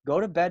is, go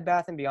to Bed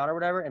Bath & Beyond or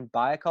whatever and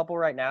buy a couple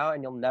right now,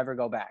 and you'll never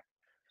go back.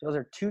 Those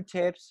are 2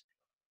 tips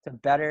to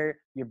better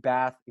your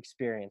bath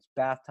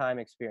time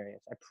experience.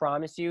 I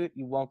promise you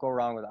won't go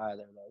wrong with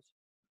either of those.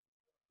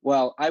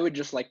 Well, I would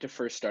just like to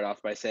first start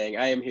off by saying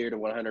I am here to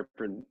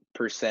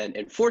 100%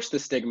 enforce the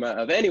stigma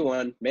of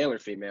anyone, male or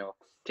female,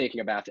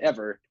 taking a bath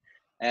ever.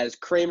 As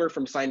Kramer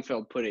from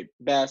Seinfeld put it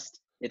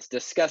best, it's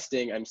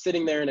disgusting. I'm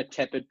sitting there in a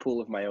tepid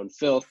pool of my own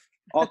filth,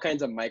 all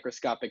kinds of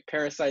microscopic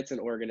parasites and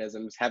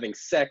organisms having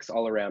sex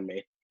all around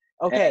me.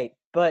 Okay,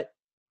 but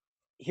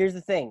here's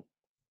the thing.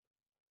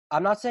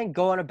 I'm not saying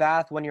go in a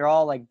bath when you're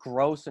all like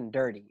gross and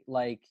dirty.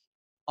 Like,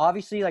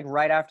 obviously, like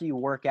right after you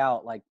work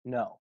out, like,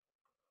 no.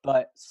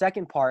 But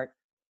second part,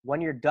 when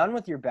you're done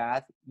with your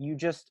bath, you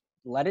just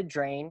let it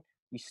drain,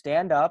 you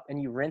stand up, and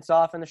you rinse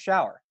off in the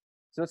shower.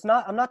 So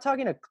I'm not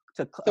talking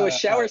So a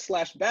shower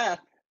 / bath.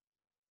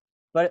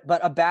 But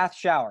a bath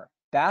shower.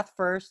 Bath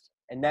first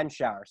and then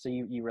shower. So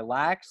you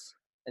relax,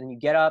 and then you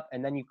get up,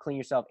 and then you clean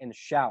yourself in the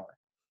shower.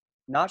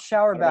 Not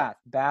shower bath,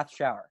 bath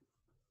shower.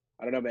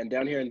 I don't know, man.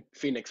 Down here in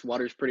Phoenix,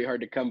 water's pretty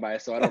hard to come by,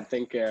 so I don't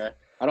think that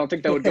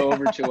would go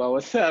over too well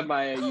with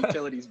my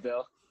utilities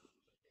bill.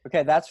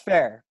 Okay, that's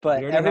fair.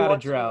 But every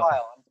once in a drought.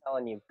 while, I'm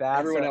telling you, baths.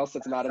 Everyone else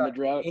that's not in the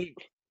drought.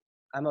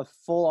 I'm a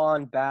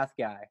full-on bath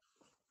guy.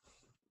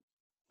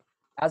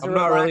 I'm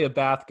not really a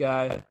bath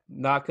guy,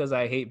 not because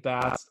I hate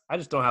baths. I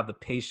just don't have the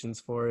patience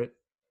for it.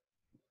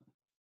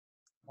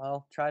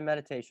 Well, try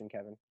meditation,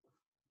 Kevin.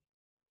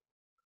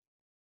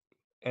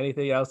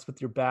 Anything else with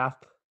your bath?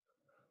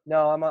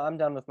 No, I'm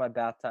done with my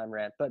bath time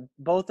rant. But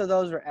both of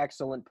those are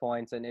excellent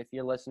points, and if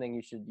you're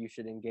listening, you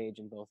should engage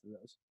in both of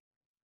those.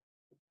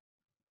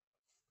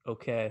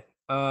 Okay.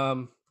 I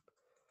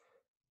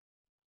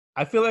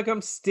feel like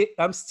I'm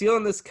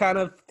stealing this kind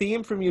of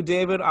theme from you,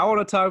 David. I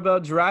want to talk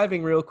about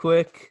driving real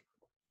quick.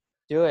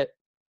 Do it.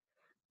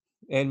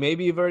 And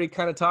maybe you've already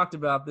kind of talked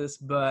about this,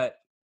 but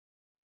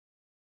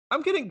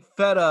I'm getting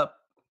fed up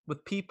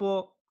with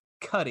people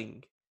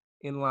cutting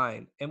in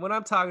line. And what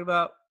I'm talking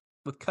about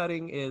with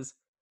cutting is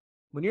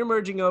when you're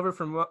merging over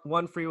from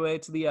one freeway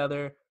to the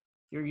other,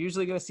 you're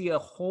usually going to see a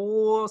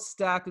whole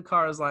stack of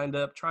cars lined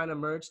up trying to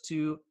merge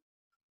to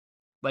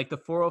like the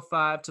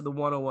 405 to the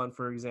 101,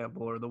 for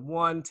example, or the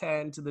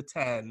 110 to the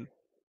 10.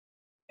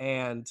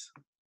 And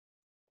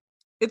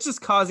it's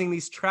just causing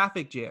these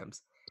traffic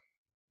jams.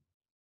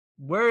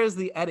 Where is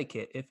the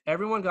etiquette? If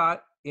everyone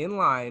got in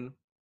line,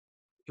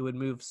 it would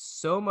move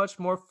so much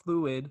more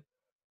fluid.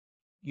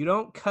 You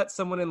don't cut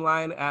someone in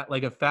line at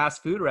like a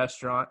fast food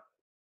restaurant,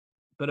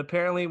 but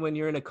apparently when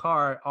you're in a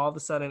car, all of a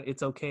sudden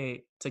it's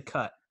okay to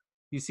cut.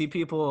 You see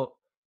people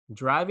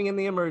driving in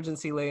the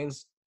emergency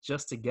lanes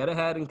just to get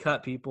ahead and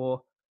cut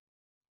people.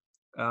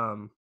 I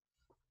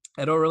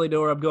don't really know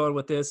where I'm going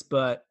with this,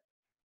 but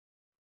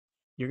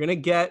you're going to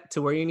get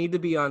to where you need to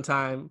be on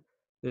time.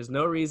 There's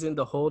no reason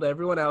to hold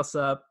everyone else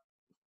up.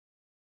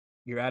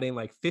 You're adding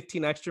like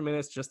 15 extra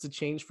minutes just to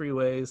change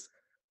freeways.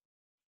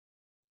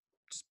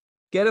 Just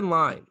get in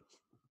line.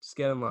 Just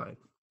get in line.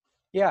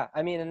 Yeah,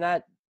 I mean, and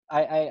that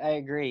I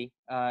agree.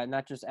 And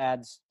that just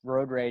adds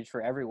road rage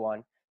for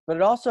everyone. But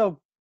it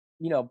also,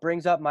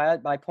 brings up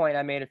my point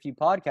I made a few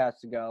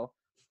podcasts ago.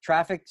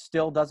 Traffic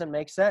still doesn't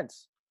make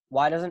sense.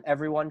 Why doesn't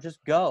everyone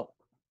just go?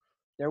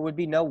 There would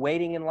be no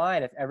waiting in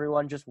line if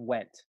everyone just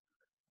went.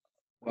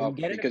 Well,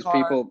 get because in a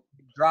car, people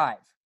drive.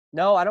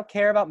 No, I don't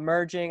care about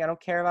merging. I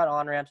don't care about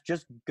on-ramps.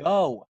 Just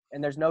go,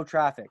 and there's no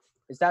traffic.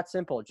 It's that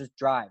simple. Just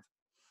drive.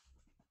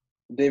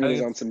 David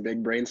is on some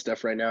big brain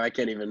stuff right now. I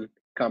can't even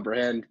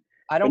comprehend.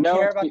 I don't no,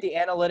 care about the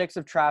analytics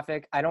of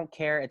traffic. I don't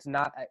care.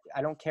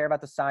 I don't care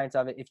about the science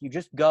of it. If you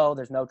just go,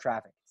 there's no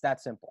traffic. It's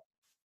that simple.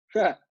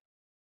 All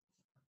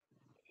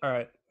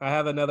right. I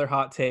have another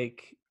hot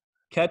take.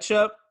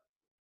 Ketchup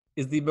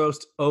is the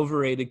most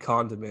overrated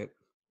condiment.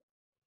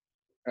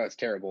 That's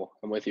terrible.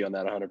 I'm with you on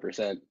that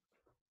 100%.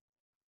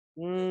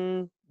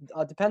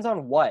 Depends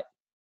on what.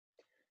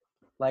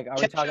 Like, are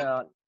we talking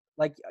about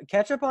like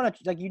ketchup on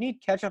you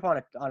need ketchup on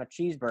a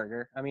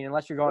cheeseburger? I mean,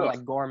 unless you're going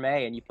like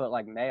gourmet and you put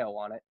like mayo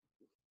on it.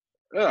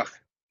 Ugh.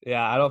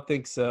 Yeah, I don't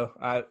think so.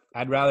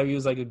 I'd rather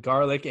use like a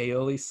garlic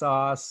aioli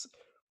sauce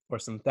or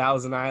some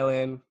Thousand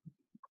Island.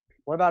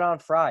 What about on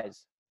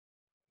fries?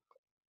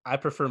 I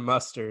prefer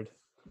mustard.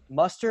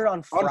 Mustard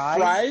on fries? On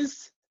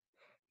fries?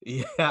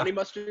 Yeah. Honey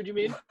mustard, you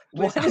mean?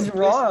 What is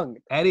wrong?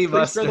 Any Please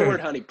mustard. spell the word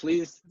honey,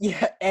 please.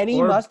 Yeah,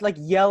 mustard, like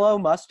yellow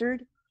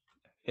mustard?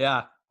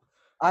 Yeah.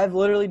 I've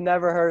literally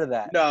never heard of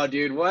that. No,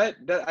 dude, what?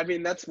 I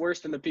mean, that's worse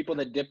than the people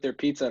that dip their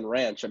pizza in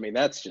ranch. I mean,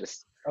 that's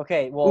just.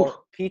 Okay, well, Oof.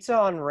 pizza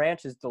on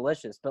ranch is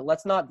delicious, but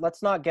let's not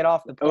get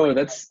off the point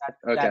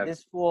that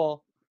this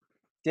fool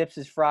dips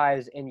his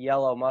fries in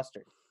yellow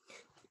mustard.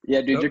 Yeah,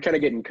 dude, you're kind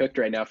of getting cooked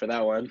right now for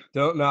that one.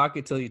 Don't knock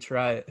it till you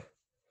try it.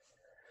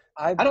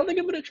 I don't think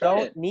I'm going to try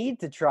it. Don't need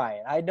to try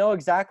it. I know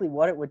exactly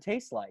what it would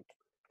taste like.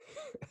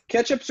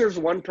 Ketchup serves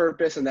one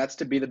purpose, and that's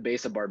to be the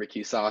base of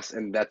barbecue sauce,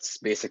 and that's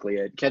basically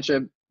it.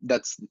 Ketchup,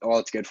 that's all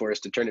it's good for, is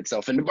to turn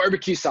itself into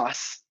barbecue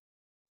sauce.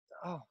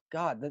 Oh,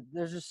 God,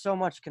 there's just so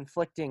much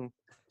conflicting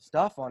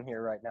stuff on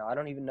here right now. I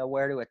don't even know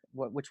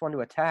which one to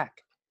attack.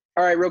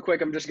 All right, real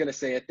quick, I'm just going to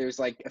say it. There's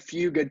like a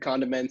few good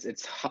condiments.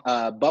 It's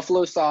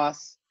buffalo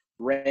sauce,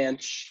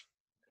 ranch,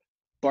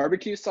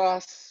 barbecue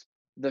sauce,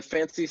 the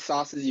fancy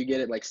sauces you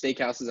get at like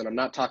steakhouses, and I'm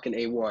not talking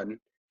A1.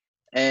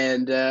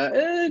 And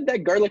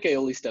that garlic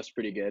aioli stuff's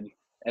pretty good.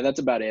 And that's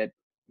about it.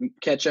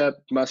 Ketchup,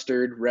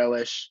 mustard,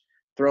 relish,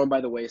 throw them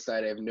by the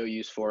wayside. I have no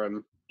use for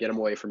them. Get them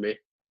away from me.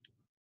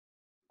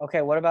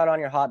 Okay, what about on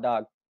your hot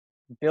dog?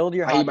 Build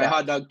your hot dog. I eat my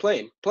hot dog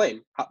plain.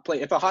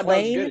 If a hot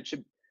dog's good, it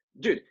should.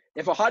 Dude,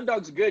 if a hot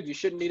dog's good, you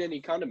shouldn't need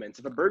any condiments.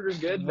 If a burger's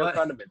good, no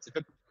condiments.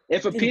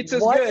 If a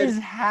pizza's good, what is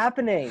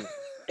happening?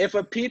 If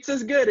a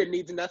pizza's good, it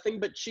needs nothing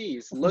but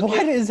cheese.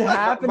 What is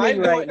happening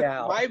right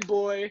now?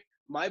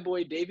 My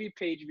boy, Davey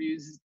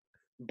Pageviews,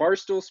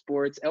 Barstool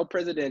Sports, El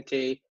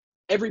Presidente,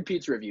 every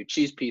pizza review,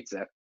 cheese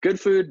pizza. Good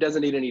food,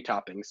 doesn't need any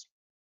toppings.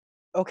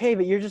 Okay,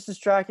 but you're just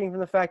distracting from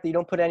the fact that you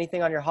don't put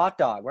anything on your hot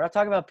dog. We're not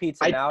talking about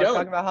pizza now. We're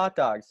talking about hot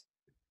dogs.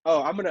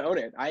 Oh, I'm going to own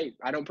it. I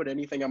don't put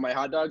anything on my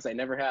hot dogs. I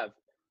never have.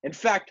 In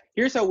fact,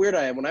 here's how weird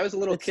I am. When I was a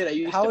little kid, I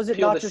used to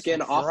peel the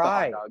skin off the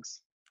hot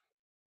dogs.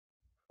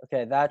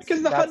 Okay, that's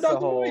because the hot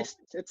dog's moist.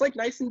 It's like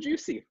nice and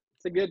juicy.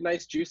 It's a good,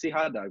 nice, juicy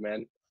hot dog,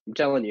 man. I'm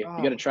telling you,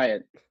 you got to try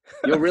it.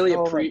 You'll really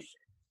appreciate.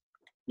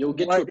 You'll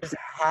get what is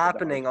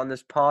happening on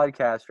this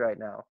podcast right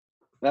now?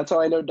 That's how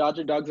I know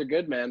Dodger dogs are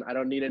good, man. I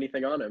don't need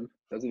anything on them.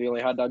 Those are the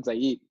only hot dogs I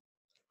eat.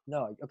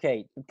 No,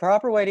 okay. The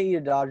proper way to eat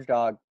a Dodger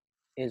dog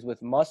is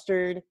with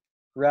mustard,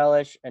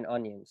 relish, and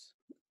onions.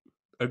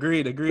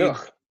 Agreed.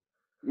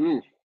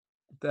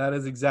 That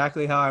is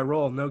exactly how I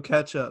roll. No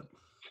ketchup.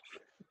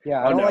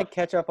 Yeah, I don't like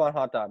ketchup on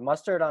hot dog.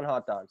 Mustard on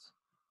hot dogs.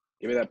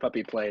 Give me that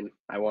puppy plain.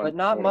 But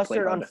not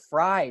mustard on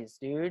fries,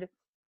 dude.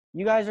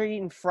 You guys are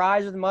eating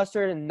fries with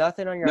mustard and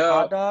nothing on your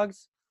hot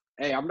dogs?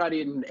 Hey, I'm not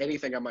eating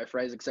anything on my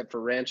fries except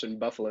for ranch and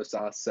buffalo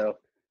sauce, so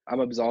I'm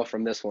absolved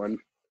from this one.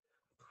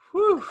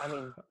 Whew. I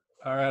mean,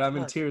 all right, I'm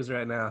in tears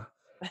right now.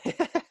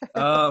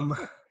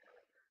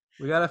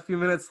 We got a few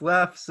minutes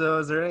left, so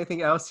is there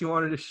anything else you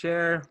wanted to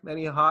share?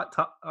 Any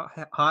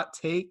hot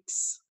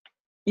takes?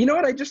 You know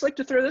what? I'd just like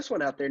to throw this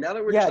one out there. Now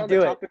that we're just on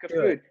the topic of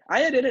food, I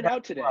had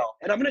In-N-Out today,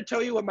 and I'm going to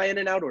tell you what my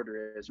In-N-Out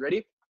order is.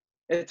 Ready?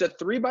 It's a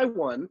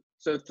 3-by-1,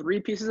 so 3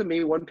 pieces of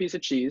meat, 1 piece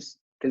of cheese,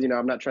 because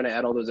I'm not trying to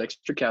add all those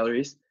extra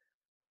calories.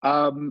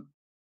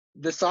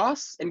 The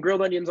sauce and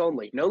grilled onions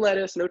only. No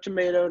lettuce, no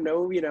tomato,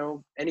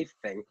 no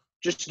anything.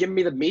 Just give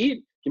me the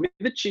meat, give me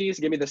the cheese,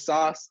 give me the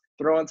sauce,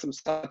 throw on some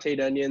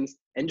sauteed onions,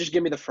 and just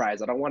give me the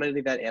fries. I don't want any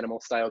of that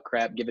animal-style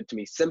crap. Give it to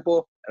me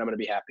simple, and I'm going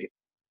to be happy.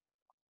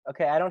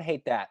 Okay, I don't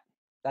hate that.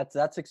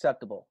 That's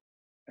acceptable.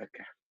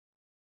 Okay.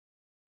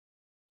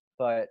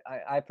 But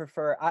I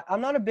prefer – I'm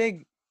not a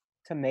big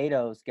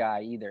tomatoes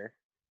guy either.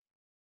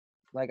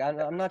 Like,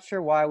 I'm not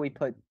sure why we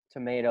put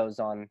tomatoes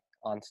on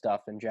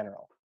stuff in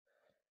general.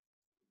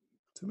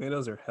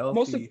 Tomatoes are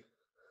healthy.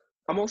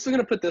 I'm also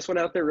going to put this one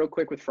out there real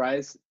quick with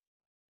fries.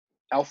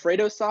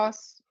 Alfredo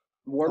sauce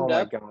warmed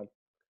up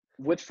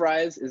with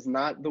fries is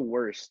not the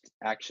worst,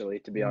 actually,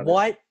 to be honest.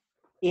 What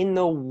in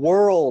the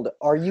world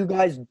are you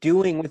guys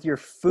doing with your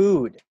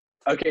food?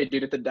 Okay,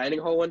 dude, at the dining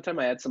hall one time,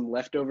 I had some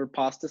leftover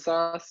pasta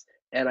sauce,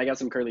 and I got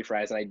some curly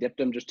fries, and I dipped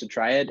them just to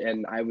try it,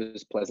 and I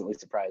was pleasantly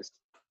surprised.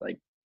 Like,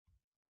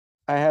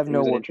 I have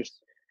no interest.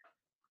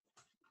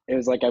 It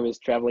was like I was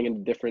traveling into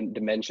different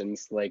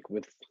dimensions, like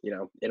with,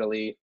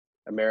 Italy,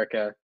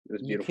 America. It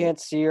was beautiful. You can't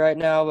see right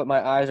now, but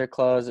my eyes are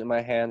closed and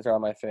my hands are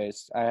on my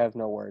face. I have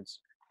no words.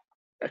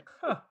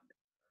 All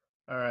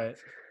right.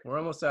 We're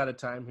almost out of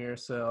time here,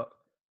 so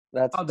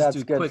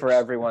That's good for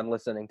everyone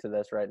listening to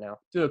this right now.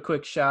 Do a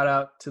quick shout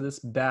out to this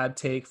bad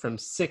take from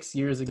 6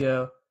 years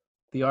ago.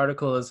 The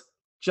article is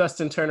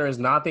Justin Turner is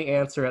not the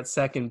answer at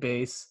second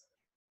base.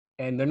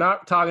 And they're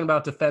not talking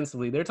about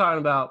defensively. They're talking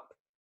about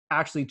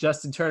actually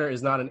Justin Turner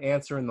is not an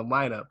answer in the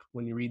lineup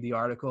when you read the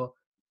article.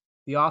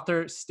 The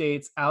author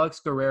states Alex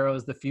Guerrero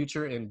is the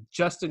future and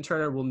Justin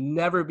Turner will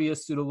never be a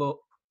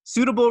suitable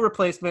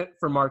replacement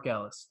for Mark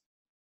Ellis.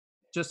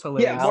 Just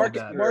hilarious.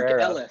 Yeah, Mark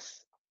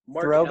Ellis.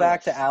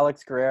 Throwback to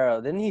Alex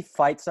Guerrero. Didn't he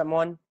fight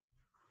someone?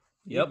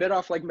 Yep. He bit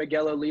off like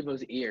Miguel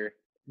Olivo's ear.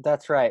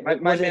 That's right.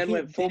 My man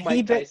went full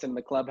Mike Tyson in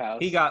the clubhouse.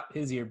 He got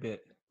his ear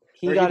bit.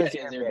 He got his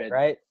ear bit,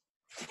 right?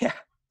 Yeah.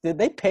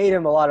 They paid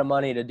him a lot of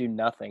money to do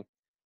nothing.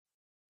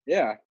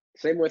 Yeah.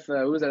 Same with,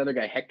 who was that other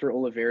guy? Hector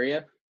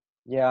Oliveira?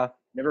 Yeah.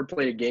 Never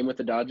played a game with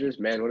the Dodgers.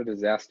 Man, what a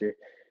disaster.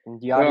 And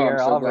Yadier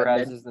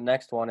Alvarez is the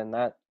next one in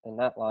that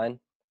line.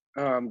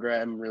 Oh, I'm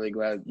really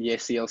glad.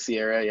 CL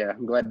Sierra, yeah.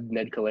 I'm glad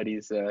Ned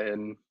Coletti's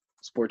in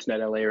Sportsnet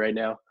LA right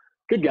now.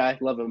 Good guy,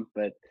 love him,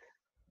 but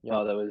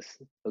those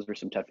were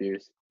some tough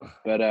years.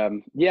 But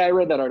I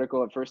read that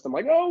article at first. I'm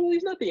like, oh, well,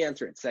 he's not the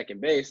answer at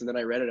second base. And then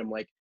I read it. I'm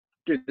like,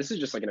 dude, this is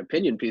just like an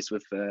opinion piece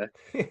with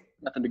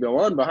nothing to go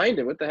on behind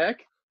it. What the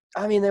heck?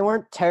 I mean, they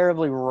weren't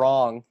terribly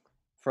wrong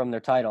from their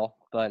title,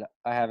 but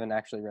I haven't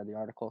actually read the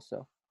article,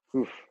 so.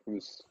 Oof, it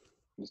was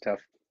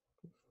tough.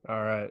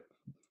 All right.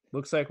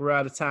 Looks like we're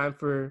out of time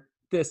for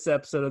this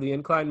episode of The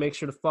Incline. Make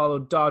sure to follow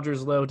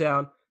Dodgers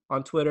Lowdown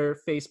on Twitter,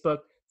 Facebook.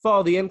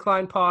 Follow The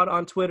Incline Pod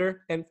on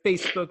Twitter and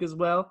Facebook as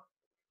well.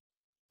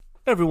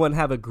 Everyone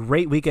have a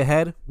great week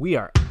ahead. We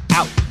are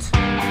out.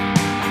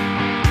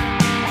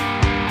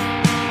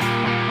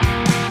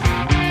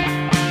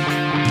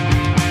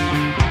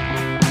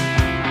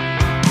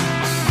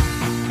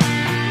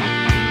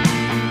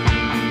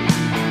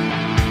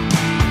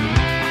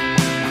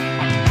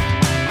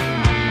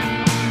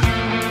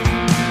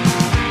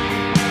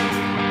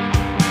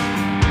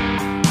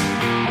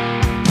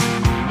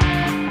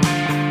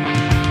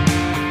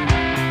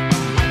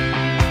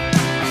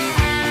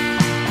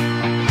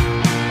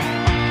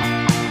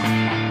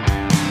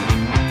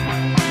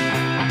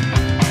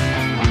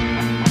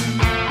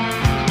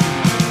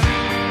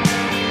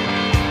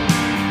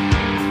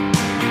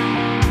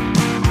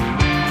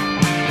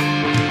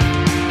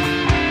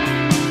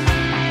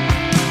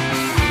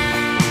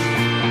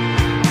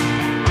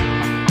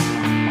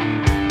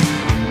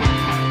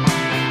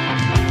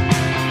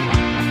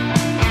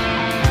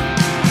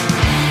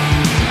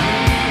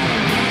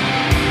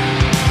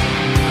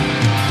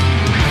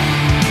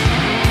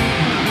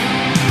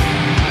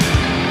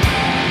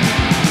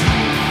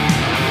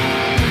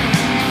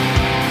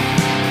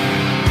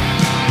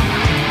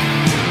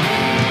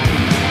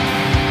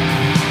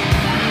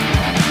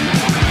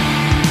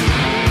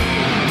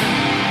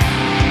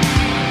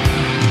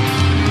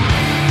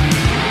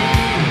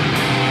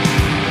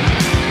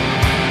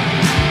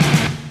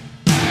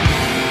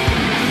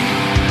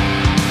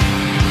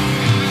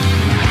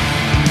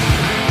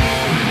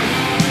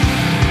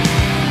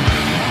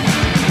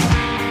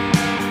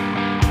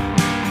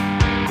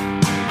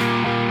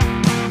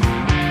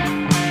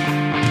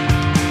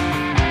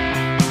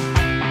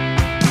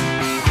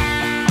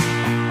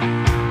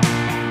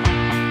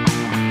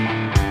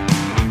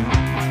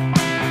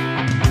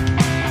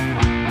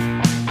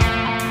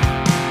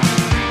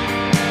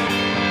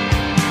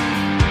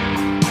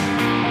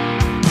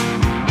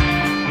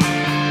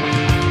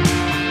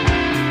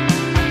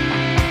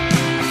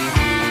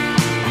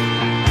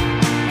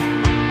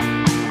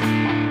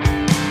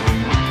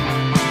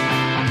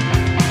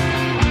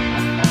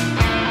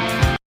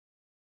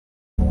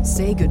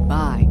 Say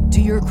goodbye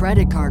to your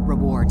credit card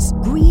rewards.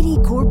 Greedy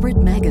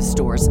corporate mega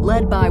stores,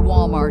 led by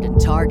Walmart and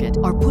Target,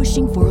 are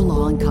pushing for a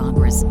law in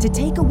Congress to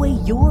take away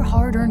your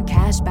hard-earned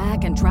cash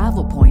back and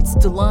travel points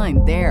to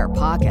line their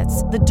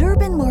pockets. The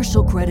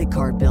Durbin-Marshall credit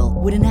card bill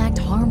would enact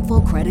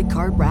harmful credit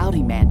card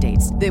routing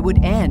mandates that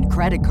would end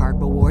credit card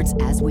rewards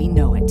as we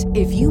know it.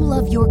 If you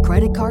love your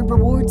credit card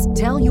rewards,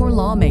 tell your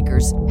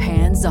lawmakers,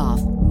 hands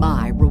off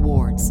my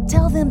rewards.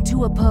 Tell them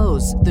to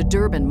oppose the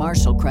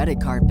Durbin-Marshall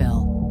credit card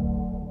bill.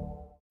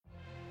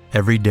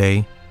 Every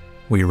day,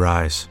 we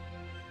rise,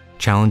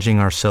 challenging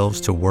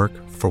ourselves to work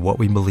for what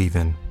we believe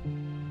in.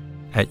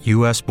 At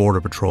U.S.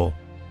 Border Patrol,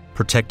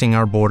 protecting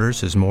our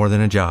borders is more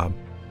than a job.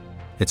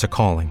 It's a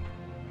calling.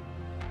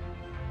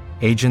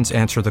 Agents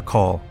answer the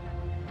call,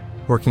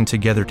 working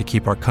together to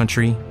keep our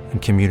country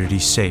and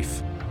communities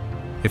safe.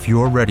 If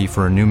you're ready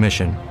for a new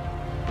mission,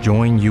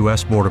 join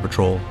U.S. Border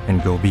Patrol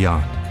and go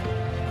beyond.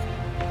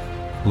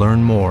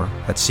 Learn more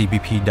at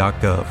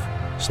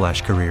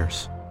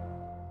cbp.gov/careers.